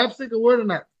nu a hefsek a word or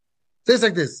not? It says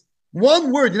like this.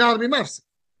 One word, you're not going to be mafsik.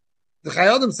 The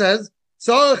Chayadim says,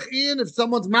 if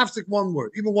someone's mafsik one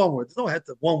word, even one word. There's no het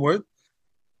of one word.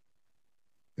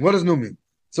 What does nu mean?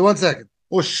 So 1 second.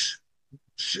 Word.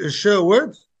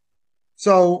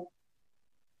 So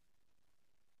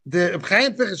the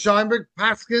Chaim Pichas Scheinberg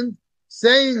Paskin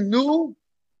saying nu,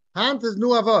 hand is nu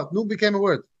avad. Nu became a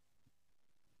word.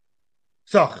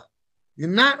 So you're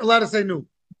not allowed to say nu.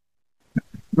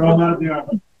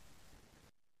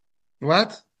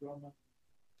 What?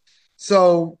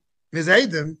 So his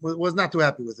Aiden was not too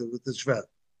happy with it, with the Shver.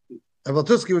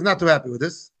 Londinski was not too happy with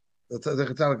this.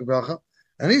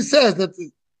 And he says that,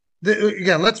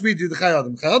 again, let's read you the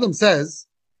Chayadim. Chayadim says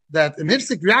that in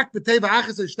Hifsik Rak B'Teva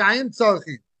Achas Shtayim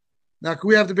Tzorchi. Now, can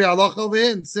we have to be halacha over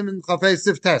here in Siman Chafei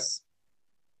Sif Tes?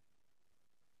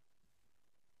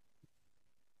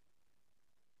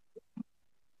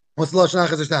 What's the Lashon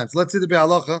Achas Shtayim? So let's see the be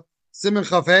halacha Siman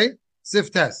Chafei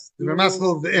Sif Tes. The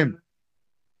Ramaskal of the Im.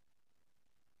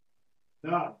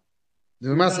 The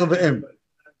Ramaskal of the Im.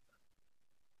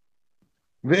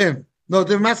 V'im. No,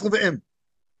 the Ramaskal of the Im.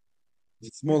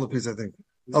 It's a smaller piece, I think.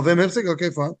 Of Im Hifsik? Okay,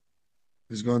 fine.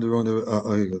 He's going to run the.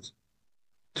 Here he goes.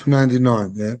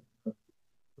 299, yeah.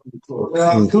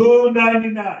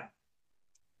 299.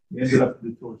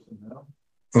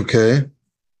 Okay.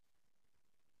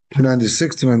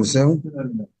 296,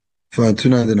 297. Fine,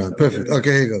 299. Perfect.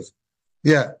 Okay, here he goes.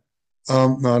 Yeah.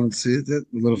 No, I don't see it yet. A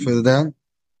little further down.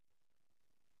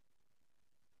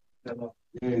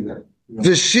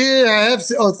 V'shir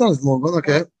ha'efsik. Oh, it's not as long one.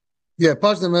 Okay. Yeah,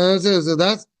 Pashtam says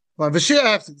that's fine. V'shir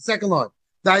ha'efsik, the second line.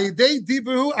 Da'yidei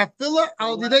dibru afila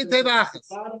al yidei teva achas.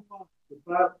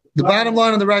 The bottom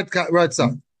line on the right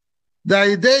side.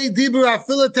 Da'yidei dibru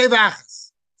afila teva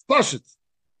achas. It's pashut.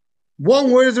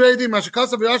 One word is already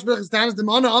mashakasa v'yash b'rachas tanis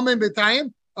demana amen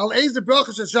b'tayim al eiz the bracha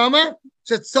sheshama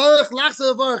shetzorach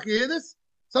lachsa levarach. You hear this?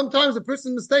 Sometimes the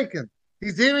person is mistaken.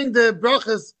 He's hearing the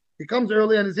brachas. He comes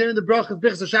early and he's hearing the brachas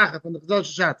b'chas shachaf and the chazal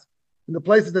shashat in the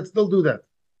places that still do that.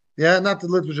 Yeah, not the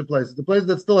literature places. The places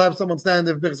that still have someone standing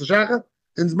there b'chas shachaf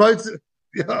in Zmoitz.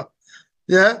 Yeah,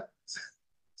 yeah.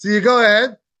 So you go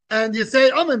ahead and you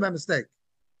say amen by mistake.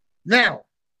 Now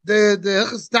the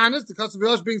chastanis, the custom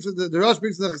Rosh brings to the Rosh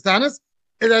brings to the chastanis,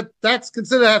 that's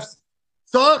considered hefsek.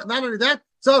 So not only that,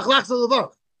 so lachsa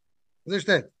levarach. What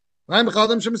steht? Rein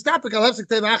bechadam shemistapik al hefsek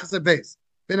teva achas beis.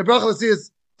 Ben a bracha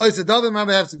l'siyas oisadavim ma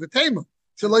behefsek v'tema.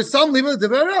 Shaloi sam lima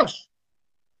dever Rosh.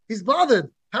 He's bothered.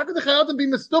 How could the chayadim be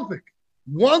mistupik?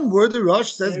 One word the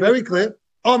Rosh says very clear.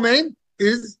 Amen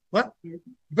is what?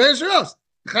 Befeish Rosh.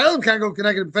 The chayadim can't go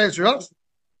connected to Befeish Rosh.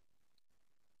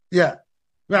 Yeah.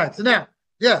 Right. So now.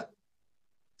 Yeah.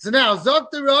 So now, Zok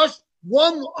the Rosh,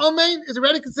 one Amen is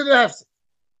already considered hefsek.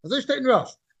 As I state in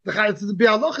Rosh. The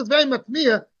Bialoch is very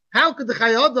matmiyah. How could the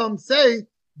Chayyadam say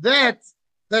that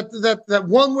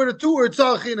one word or two words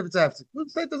tzarachin if it's hefsek?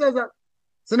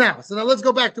 So now let's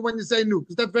go back to when you say nu,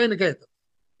 because that's very negative.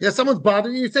 Yeah, someone's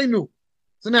bothering you, you say nu.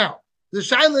 So now, the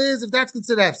shaila is if that's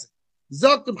considered hefsek.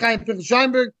 Zok the Chaim Pichas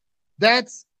Scheinberg,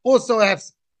 that's also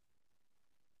hefsek.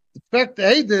 In fact, the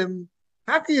Eidim,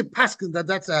 how can you paskin that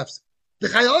that's a hefsek? The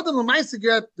Chayadim L'maisa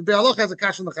get the Be'aloch has a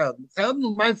kash on the Chayadim. The Chayadim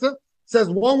L'maisa says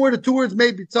one word or two words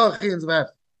may be tzarachins of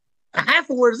hefsek. A half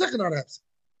a word is not a hefsek.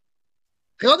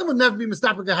 Chayadim would never be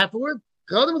mistapik a half a word.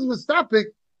 Chayadim is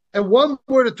mistapik at one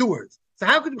word or two words. So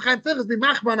how could the Chaim Pichas be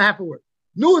machma on a half a word?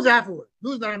 Nu is a half a word.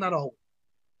 Nu is not a whole.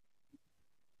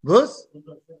 Thus?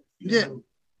 Yeah.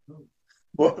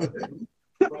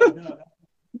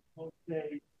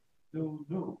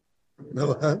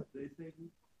 No, huh?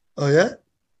 Oh yeah?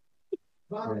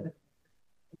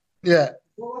 Yeah.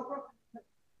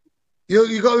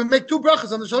 You go and make two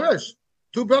brachas on the shalosh.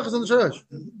 Two brachas on the shalosh.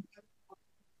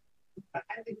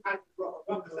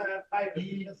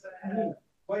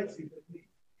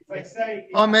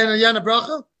 Amen and yana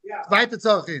bracha? Weiter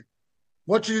tzarachin.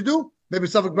 What should you do? Maybe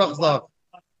Savik brachas lav.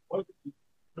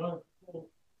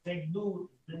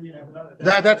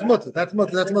 That's mutter. That's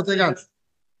again.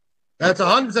 That's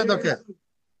 100% okay.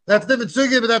 That's different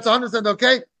sugi, but that's 100%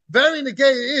 okay. Very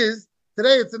negay is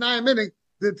today. It's an ayah minute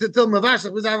till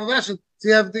mavashach was mavashach. So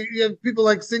you have people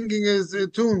like singing his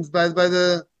tunes by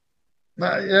the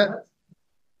yeah.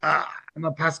 I'm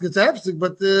not passing it to hefsek,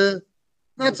 but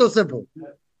not so simple.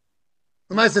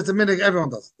 The mice it's a minute. Everyone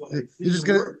does. You're just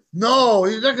gonna no.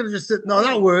 You're not gonna just sit. No,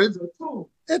 not words.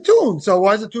 A tune. So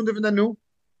why is a tune different than new?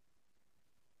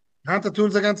 Aren't the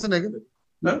tunes against the nigga?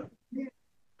 No.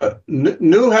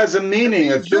 New has a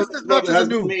meaning. A It's just as much as a has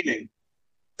new. no meaning.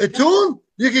 A tune?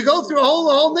 You can go through a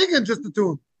whole nigga in just a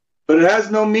tune. But it has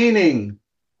no meaning.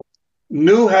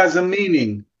 New has a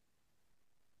meaning.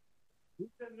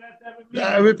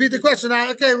 Repeat the question.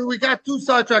 Okay, we got two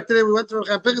sidetracked today. We went through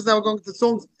Champikis, now we're going to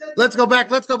songs. Let's go back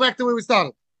to where we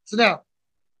started. So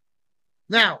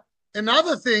now,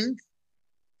 another thing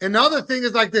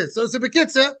is like this. So it's a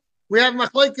bekitza. We have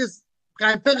machlokes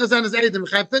Champikis and his Eidim.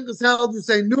 Champikis held, you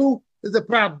say new is a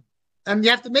problem. And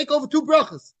you have to make over 2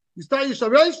 brachas. You start your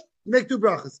shalosh, you make 2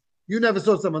 brachas. You never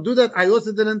saw someone do that. I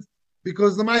also didn't,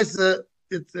 because the mice,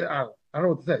 it's, I don't know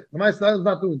what to say. The mice is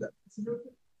not doing that.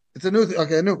 It's a new thing.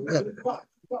 Okay, new. Yeah.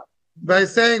 By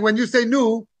saying, when you say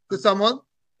new to someone,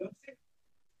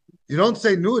 you don't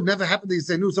say new. It never happened that you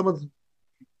say new. Someone's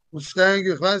saying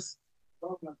you class.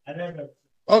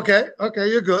 Okay,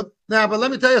 you're good. Now, but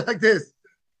let me tell you like this.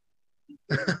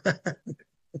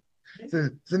 So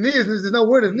knee there's no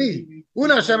word of knee.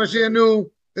 Una Shemashia new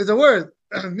is a word.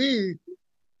 Knee.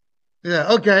 Yeah,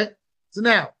 okay. So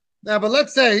now, but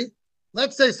let's say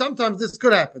sometimes this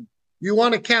could happen. You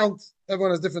want to count.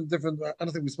 Everyone has different. I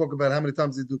don't think we spoke about how many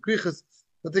times they do krichas,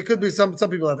 but there could be some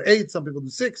people have 8, some people do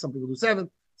 6, some people do 7.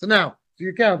 So now,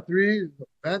 you count 3.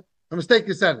 Right? A mistake,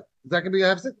 you said it. Is that going to be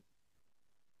a hefsek?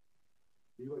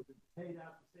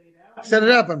 Set it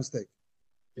up by mistake.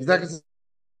 Is that gonna...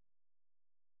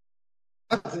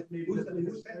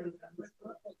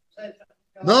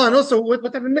 No, and also what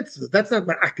type of mitzvah? That's not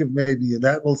my akiv maybe, and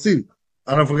that we'll see.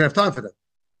 I don't know if we're gonna have time for that.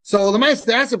 So the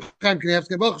Meister asked him,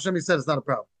 he said it's not a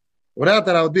problem. Without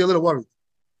that, I would be a little worried.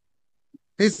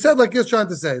 He said like he's trying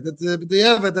to say that the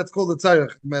evet that's called the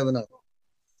tzarech melanat.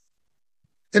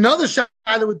 Another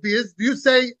shayla would be is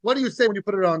what do you say when you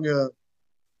put it on your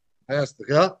pastor?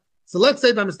 Yeah. So let's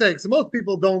say by mistake. So most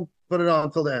people don't put it on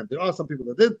until the end. There are some people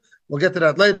that did. We'll get to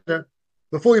that later.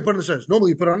 Before you put it in the shirish.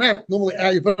 Normally you put it on that. Normally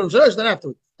you put it on the shirish, then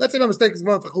afterwards. Let's say by mistake is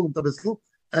going to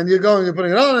and you're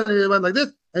putting it on, and you went like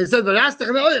this, and you said,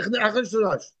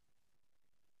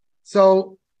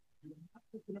 so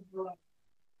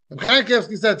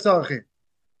Chankevsky said,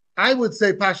 I would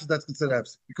say Pasha that's considered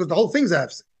hefsek, because the whole thing's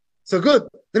hefsek. So good.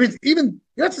 That means even you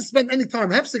don't have to spend any time.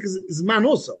 Hefsek is man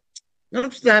also. You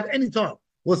don't have to have any time.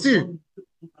 We'll see.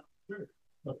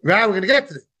 Right, we're going to get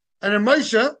to it. And then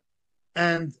Moshe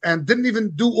and didn't even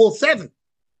do all 7.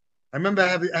 I remember I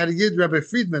had a Yid, Rabbi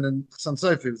Friedman in Chassan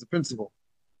Sofer, he was the principal.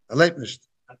 A Leibniz.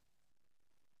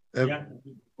 The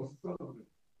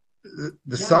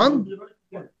son?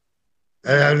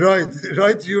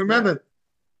 Right, you remember.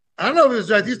 I don't know if it was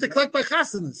right. He used to collect by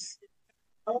Chasanas.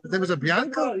 There was a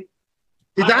Bianca.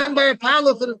 He died by a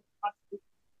palo for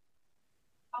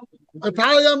the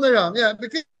palo yom neyam. Yeah,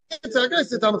 because I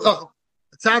guess it's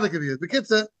tzaddik of you.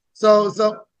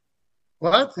 So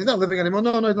what? He's not living anymore.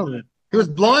 No, he's not living. He was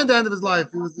blind at the end of his life.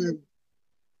 He was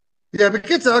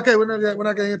Bekitza. Okay, we're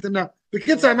not getting into him now.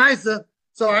 Bekitza Maisa.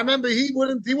 So I remember he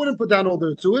wouldn't put down all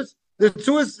the Rituas. The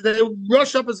Rituas, they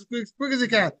rush up as quick as he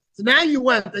can. So now you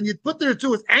went and you put the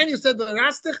Rituas and you said the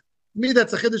Rastich. Me,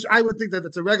 that's a Chiddush. I would think that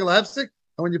it's a regular hefsek.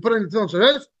 And when you put it in the TeFilin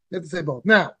Sharish, you have to say both.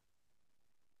 Now,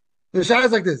 the Shah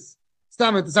is like this.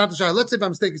 Let's say by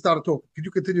mistake you started talking. Could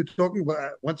you continue talking?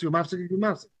 Once you're mafsek, you do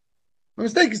mafsek. By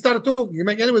mistake you started talking. You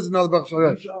make anyways another Baruch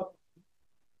Sharish.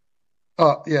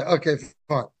 Oh, yeah, okay,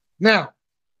 fine. Now,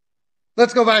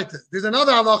 let's go weiter. There's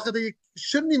another halacha that you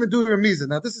shouldn't even do Ramizah.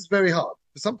 Now, this is very hard.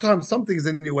 Sometimes something is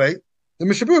in your way. The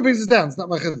Mishabur brings this down. It's not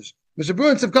my chiddush.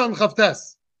 Mishabur and Sivkat and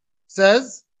Chavtes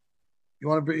says, you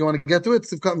want to get to it?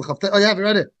 Sivkat and Chavtes. Oh, you have it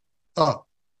right here. Oh.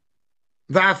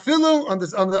 Va'afilu on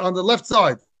the left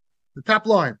side, the top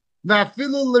line.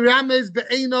 Va'afilu l'ramez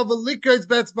be'einav v'likres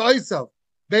be'etz ba'osav.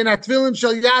 Bein ha'tfilin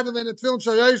shal yadav and ha'tfilin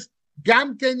shal yosh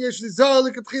gam ken yesh lizah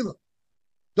l'katchila.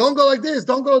 Don't go like this.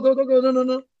 Don't go.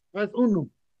 No. That's unu.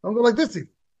 Don't go like this. Even.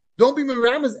 Don't be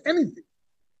meramas anything.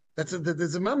 There's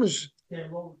a mamish.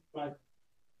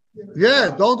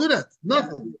 Yeah, don't do that.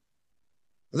 Nothing.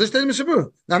 Now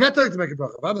I'm not telling you to make a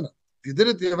bracha. I don't know. If you did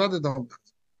it, you have it. Don't.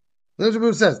 The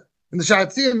Mishabur says in the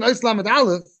Sha'atziyah in Islam at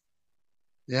Aleph,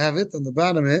 you have it on the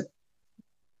bottom here.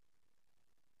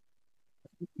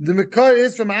 The Mekar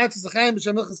is from Ha'atzis Achayim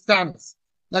b'Shem Hilchos Tanis.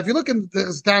 Now, if you look in the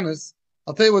Hilchos Tanis,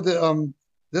 I'll tell you what the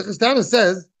Hilchos Tanis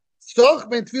says. Stoch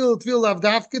ben tefil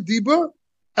avdavke dibur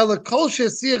ela kol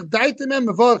she'sich daitemem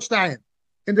mevorach shtayim.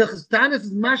 In the Hilchos Tanis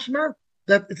is mashma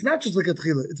that it's not just like a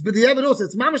tefillah. It's b'diavad also.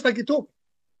 It's mamish like you talk.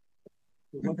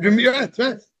 Right.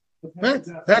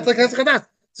 That's like Haskadas.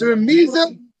 So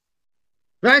Remiza,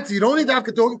 right? So you don't need to have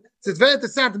talk. So it's very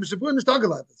interesting. The Mishabur is talking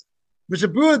like this.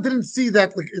 Mishabur didn't see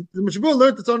that. Like the Mishabur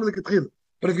learned it's only like a tefillah.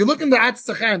 But if you look in the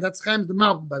Atzis Chaim, that's Chaim's the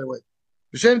mountain, by the way.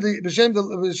 B'shem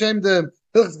the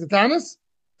Hilchos Ketanis,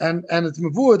 and it's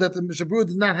mavur that the Mishabur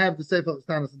did not have the Sefer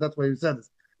Ketanis, and that's why he said this.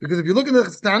 Because if you look at the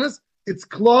Hilchos Ketanis, it's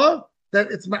clear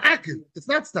that it's ma'akid. It's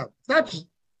not stuff. It's not.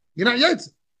 You're not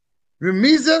yaitz.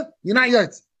 Remiza, you're not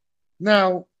yaitz.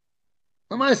 Now,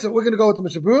 we're going to go with the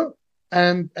Mishabur,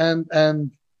 and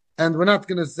we're not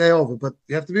going to say over, but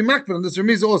you have to be makbid on this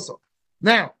Remiza also.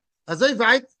 Now, as I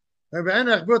write, Rabbi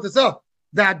Enach brought this up.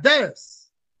 The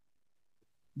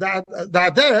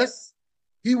Aderes,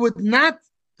 he would not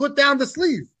put down the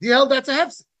sleeve. He held that to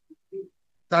hefsek.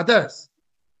 The Aderes.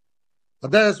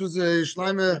 Aderes was a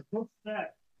Shleimer.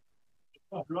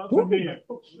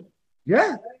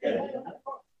 Yeah.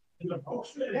 The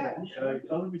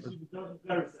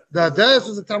Aderes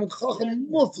was a Talmud Chacham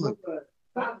Muflim.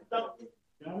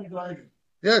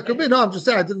 Yeah, it could be. No, I'm just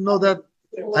saying. I didn't know that.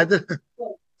 I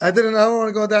don't want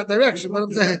to go that direction, but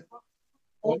I'm saying.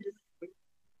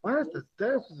 Why is this?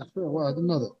 Deres is a fair. Well, I didn't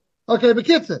know that. Okay, but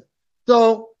Kitzer.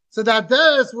 So that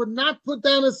Deres would not put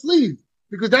down a sleeve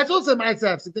because that's also my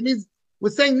hefsek. That means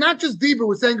we're saying not just Dibur,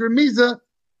 we're saying Remiza,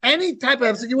 any type of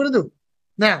hefsek you want to do.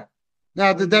 Now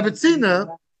the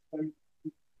Debetzina,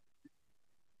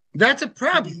 that's a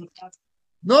problem.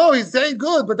 No, he's saying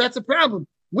good, but that's a problem.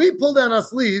 We pull down our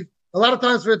sleeve a lot of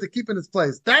times for it to keep in its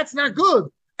place. That's not good.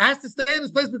 It has to stay in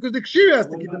its place because the Kshira has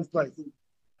to keep in its place.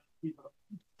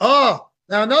 Oh,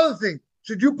 now another thing.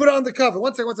 Should you put on the cover?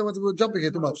 One second. We're jumping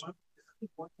here too much.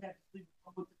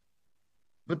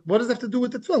 But what does that have to do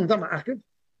with the tefillin?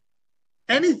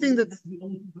 Anything that's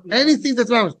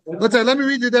wrong. Let's say, let me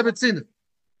read you Debetzina.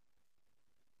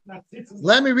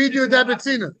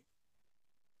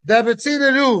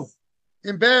 Debetzina Ruv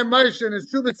in Ber Moshe in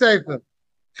his Shuvah Sefer.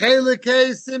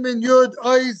 Chelekei Simin Yud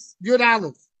Ois Yud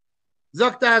Aleph.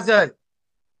 Zok Azay.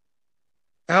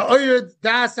 He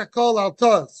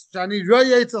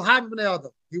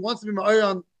wants to be ma'oyer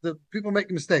on the people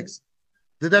making mistakes.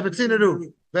 The Debetzina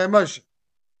Ruv, Ber Moshe.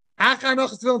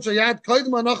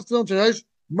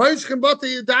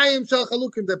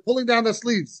 They're pulling down their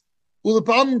sleeves.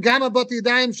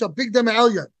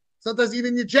 Sometimes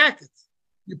even your jacket,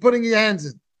 you're putting your hands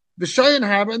in. The Shayin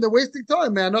Harbor, and they're wasting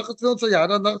time, man. The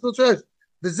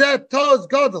Zed Toz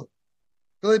Godel.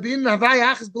 At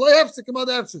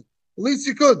least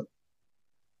you could.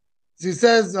 So he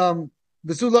says, don't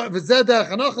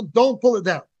pull it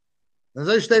down.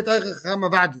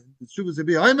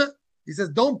 He says,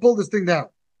 don't pull this thing down.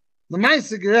 The my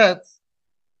cigarette,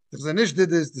 the Zanish did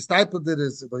this, the Stipel did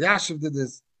this, the Yashiv did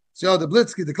this, so the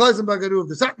Blitzky, the Kloisenberger Roof,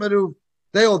 the Satmer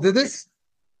they all did this.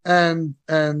 So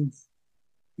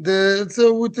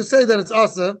to say that it's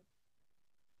awesome,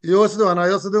 you also do, and I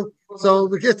also do. So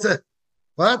the kids say,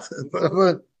 what?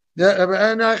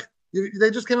 Yeah, they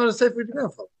just came out of Sefer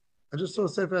Yidinafel. I just saw a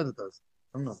Sefer advertised.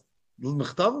 I don't know. Little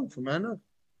Mechtavim from Enach.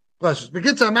 Questions.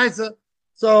 Bekitza Maisa.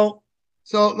 So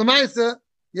the Maisa,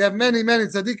 you have many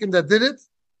tzaddikim that did it.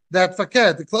 That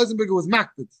Fakir, the Kloisenberger was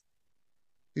makbid.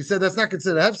 He said that's not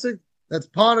considered hefsek. That's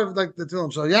part of like the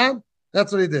TeFilin Shalyam.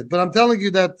 That's what he did. But I'm telling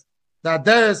you that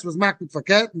Deres was makbid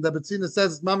Fakir, and the Betzina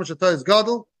says it's Mamash Atoy's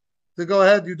Gadol. So go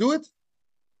ahead, you do it.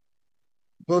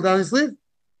 Pull down your sleeve.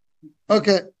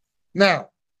 Okay. Now.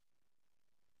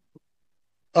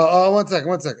 One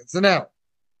second. So now,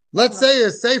 let's say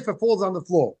a sefer falls on the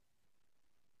floor.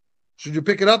 Should you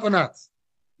pick it up or not?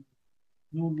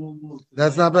 No.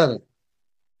 That's not better.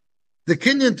 The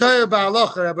Kinyan Torah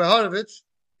Ba'alocha, Rabbi Horovitch,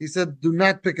 he said, do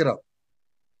not pick it up.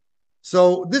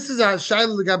 So this is a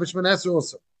Shaila L'Gabish Manesser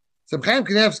also. So Chaim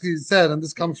Kanievsky said, and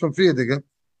this comes from Friediger,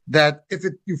 that if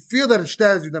you feel that it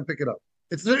stares you, then pick it up.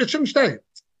 It shouldn't stare you.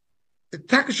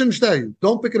 Taka shouldn't stare you.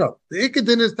 Don't pick it up. The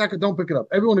Ikadin is Taka, don't pick it up.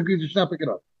 Everyone agrees you should not pick it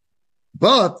up.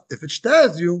 But if it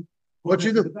stares you, what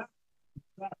you do?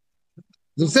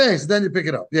 I'm saying, so then you pick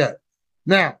it up. Yeah.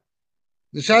 Now,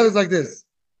 the Shaila is like this.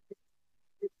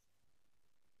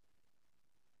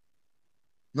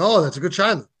 No, that's a good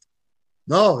Shaila.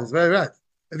 No, he's very right.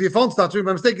 If your phone starts ringing,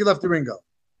 by mistake, you left the ring out.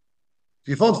 If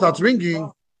your phone starts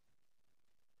ringing,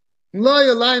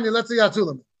 you're lying, let's say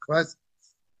Yatulam. Right?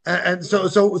 And so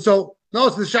the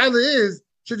Shaila is,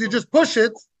 should you just push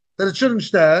it, that it shouldn't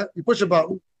stare? You push a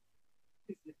button.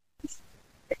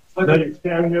 No, you're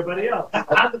staring everybody else.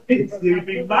 Other people, you're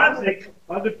being magic.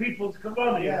 Other people's come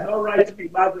on. You have no right to be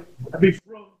magic and be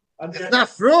from. It's not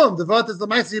from. The vote is the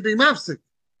mice you're being mafsik.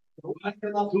 Too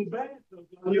bad.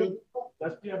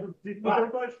 That's the other people.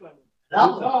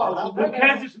 No. You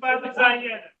can't just magic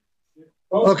Zayen.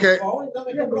 Okay.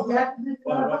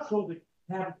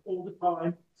 Have all the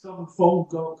time. Some phone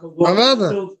go. So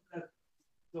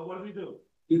what do we do?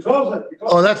 You close it.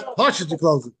 Oh, that's partial to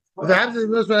close it. If it happens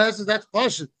in this one, that's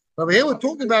partial. But here we're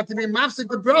talking about to be mafsik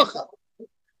the bracha.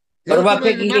 What about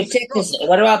picking your titties?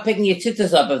 What about picking your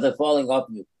titties up if they're falling off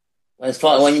you? When it's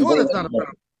falling, when Sure, you that's not a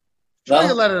problem. Sure,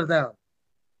 you let it down.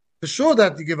 For sure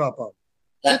that you give up on.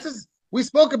 We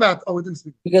spoke about. Oh, we didn't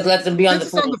speak. Because let them be on the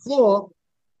floor. On the floor.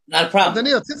 Not a problem.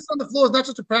 Daniel, tits on the floor is not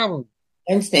such a problem.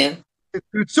 I understand. If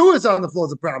Ritzuas on the floor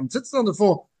is a problem. Tits on the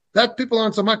floor, that people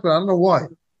aren't so makbid. I don't know why.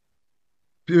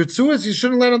 Ritzuas, you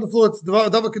shouldn't lay on the floor. It's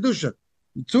Dava Kedusha.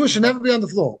 Ritzuas should never be on the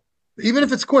floor, even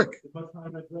if it's quick.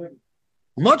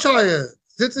 Much higher.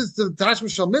 Tits is the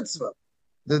Tashmish Shal Mitzvah.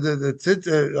 The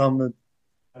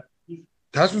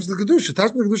Tashmish the Kedusha.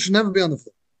 Tashmish the Kedusha should never be on the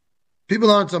floor. People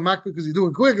aren't so makbid because you're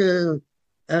doing quick.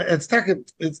 It's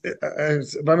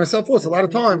by myself also. A lot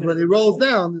of times when he rolls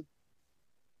down,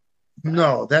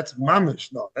 no, that's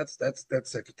mamish. No, that's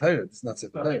secretariat. It's not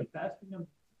secretariat.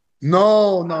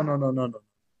 No.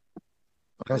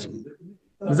 But it's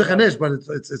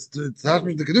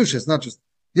hashmish the kedusha. It's not just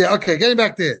Okay, getting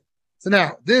back there. So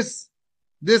now this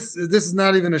is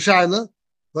not even a shaila,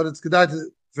 but it's kedai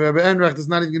for Rabbi Enrach. There's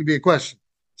not even going to be a question.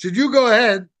 Should you go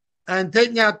ahead and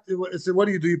take out? So what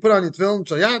do? You put on your tefillin,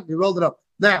 shayat, you rolled it up.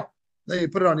 Now you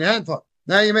put it on your hand. Fine.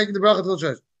 Now you're making the bracha tefillin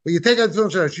shayat. But you take out the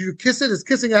tefillin shayat. Should you kiss it? Is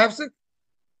kissing a hafsik?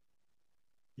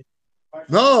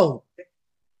 No.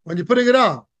 When you're putting it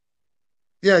on.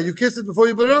 Yeah, you kiss it before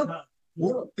you put it on?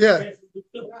 Yeah.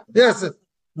 Yes.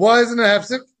 Why isn't it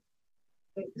hafsik?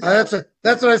 That's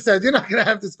what I said. You're not going to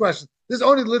have this question. This is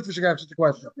only the Litvish who have such a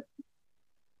question.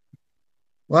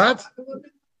 What?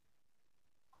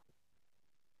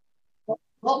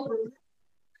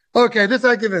 Okay, this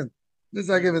I give in. This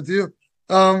I give it to you.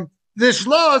 The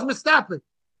shlo is mistapik.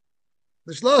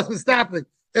 The shlo is mistapik.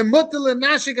 Emutel and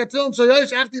nashik at tefillin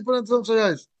shayosh after you put on tefillin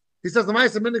shayosh. He says the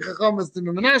ma'aseh minik chacham is to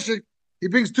menashik. He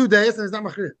brings 2 days and he's not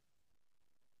machrir.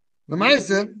 The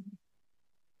ma'aseh,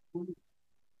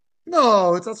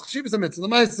 no, it's as chshivas mitzvah. The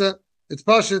ma'aseh, it's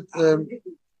pashit.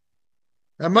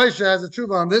 And Moshe has a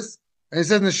tshuva on this, and he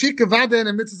says nashik vade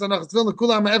and mitzvah anach tefillin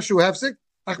kulam efshu hefsik.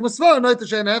 Ach masvar noit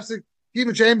shein hefsik.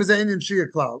 Even shein bezayin in shir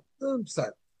cloud.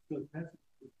 Sad.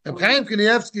 And Chaim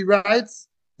Kanievsky writes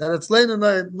that it's lein and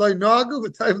loy nagu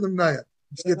v'tayvlim naya.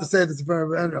 You get to say this in front of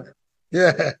Enrach.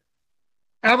 Yeah.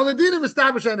 Avaladina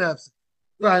mistabish and hefsik.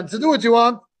 Right. So do what you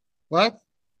want. What?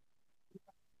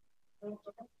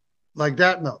 Like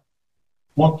that? No.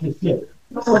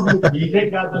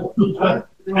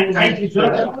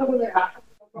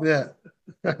 Yeah.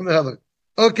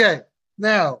 Okay.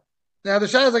 Now the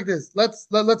shah is like this. Let's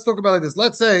talk about it like this.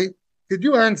 Let's say, could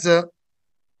you answer?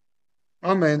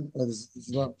 Amen. Oh, this is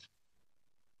not.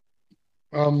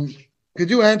 Could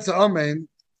you answer Amen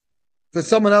for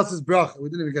someone else's bracha? We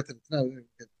didn't even get to it. No, we didn't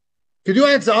get it. Could you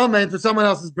answer Amen for someone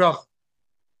else's bracha?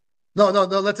 No.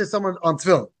 Let's say someone on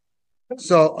tefillin.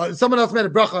 So someone else made a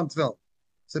bracha on tefillin.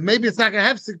 So maybe it's not going to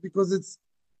have sick because it's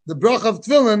the bracha of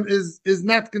tefillin is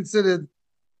not considered.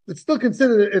 It's still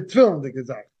considered a tefillin the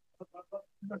gezak.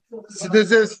 So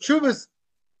there's chuvas.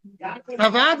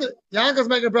 Yankel's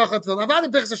make a bracha on tefillin.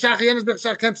 Avad bechsa shach yenes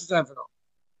bechsa kemshus enfeno.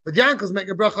 But Yankel's make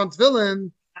a bracha on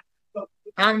tefillin.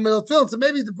 On the middle of tefillin. So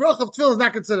maybe the bracha of tefillin is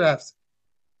not considered hefsek.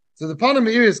 So the Panim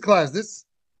Meiri class this,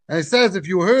 and he says if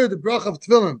you heard the bracha of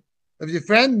tefillin of your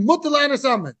friend, mutalanas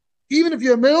amen, even if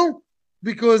you're a middle,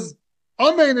 because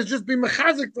amen has just been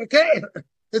mechazik. Okay,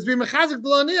 it's been mechazik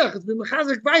b'laniach. It's been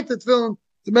mechazik weiter tefillin.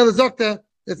 The melazokta.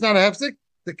 It's not a hefsek.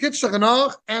 The Kitch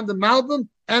Shachanach and the Malbim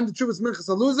and the Chuvas Minchas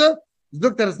Aluza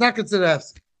look that it's not considered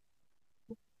hefsek.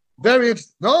 Very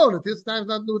interesting. No, the Tis time is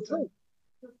not to do with tefillin.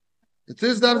 The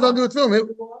Tis time is not to do with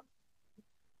tefillin.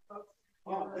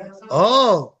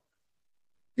 Oh.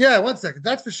 Yeah, 1 second.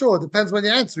 That's for sure. It depends when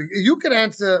you're answering. You can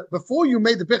answer before you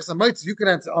made the Pichs Amoitzi, you can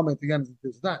answer Amen at the end of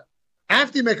the time.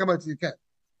 After you make Amoitzi, you can.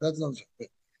 That's not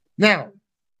now.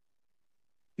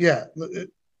 Yeah.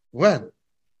 When?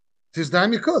 Tis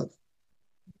time you could.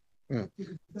 Yeah.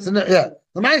 So the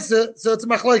Maisa, so it's a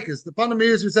machlokes. The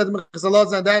Panamirs who said the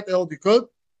Mechazalot and that they hold you could.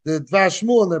 The Dvar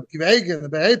Shmuel and the Kiveigen and the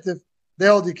Be'etiv, they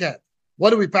hold you can't.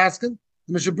 What do we paskin?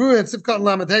 The Mishabru and Sivkat and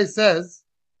Lamed Hey says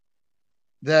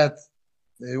that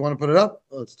you want to put it up?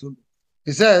 Oh, it's too.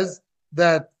 He says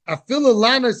that afilu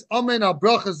lanis amen al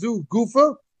bracha zu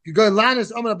gufa. You go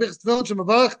lanis amen al bichas tefillin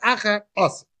shemavarach acha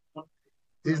asa.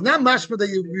 He's not mashma that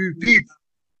you repeat.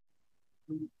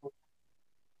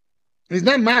 He's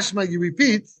not mashma you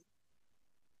repeat.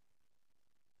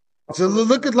 So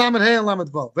look at Lamed Hey and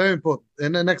Lamed Vav. Very important.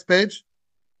 In the next page.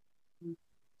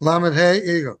 Lamed Hey,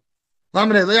 here you go.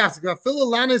 Lamed Hey, afilu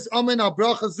lanis amen al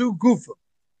bracha zu gufa.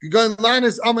 You go in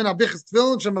Linus Amen Abichas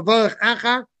Tefillin Shemavarach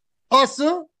Acha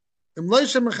Asa Im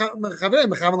Loisha Mechaver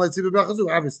Mechaver Leitziv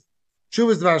Brachazu. Obviously,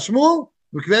 Shuvas Dvar Shmuel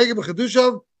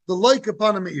The like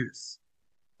upon a meiris.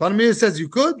 Upon a meiris says you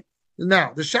could.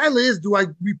 Now the shaila is, do I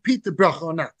repeat the bracha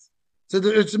or not? So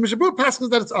it's Mishabur passes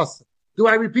that it's awesome. Do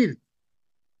I repeat it?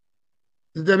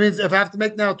 That means if I have to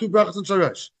make now 2 brachas and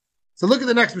shalosh. So look at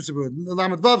the next Mishabur. The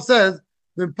Lamed Vav says,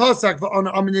 "When pasak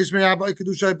va'ana amin yishmei abba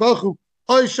ikadushay bachu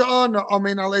oy sha'ana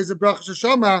amin aleza bracha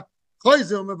shashama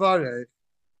choyzil mevarech."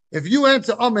 If you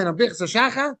answer amin on bichas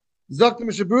hashacha, zok the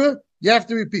Mishabur, you have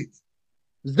to repeat.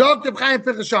 Zok the Chaim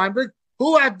Pinchas Scheinberg,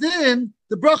 who adin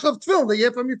the bracha of TeFilin that you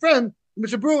hear from your friend, the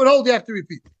Mishabur would hold you have to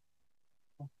repeat.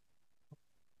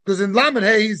 Because in Lamed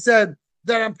Hey he said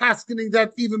that I'm paskening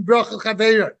that even bracha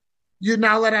chaveira, you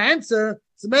now let her answer.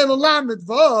 So Mele Lamed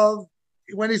Vav,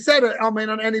 when he said amen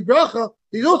on any bracha,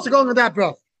 he's also going on that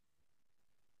bracha.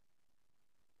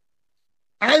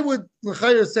 I would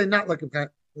say not like a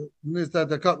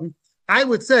cotton. I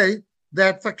would say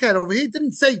that Faket over here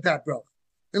didn't say that bracha.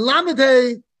 In Lamed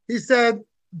Hey he said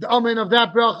the amen of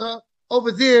that bracha.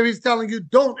 Over there he's telling you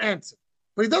don't answer,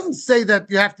 but he doesn't say that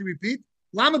you have to repeat.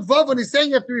 Lamed Vav, when he's saying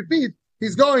you have to repeat,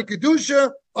 he's going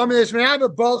Kedusha, Amin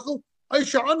Yishme'ava, Baruch,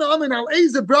 Aisha Anna Amin Al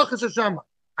Eza Bracha Shashama.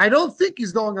 I don't think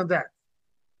he's going on that.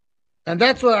 And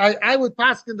that's why I would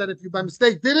paskin that if you by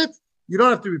mistake did it, you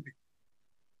don't have to repeat.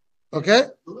 Okay?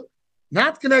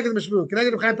 Not connected to the Mishabur.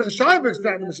 Connected to Chaim Pinchas Scheinberg's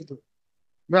Mishabur.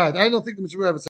 Right, I don't think the Mishabur ever said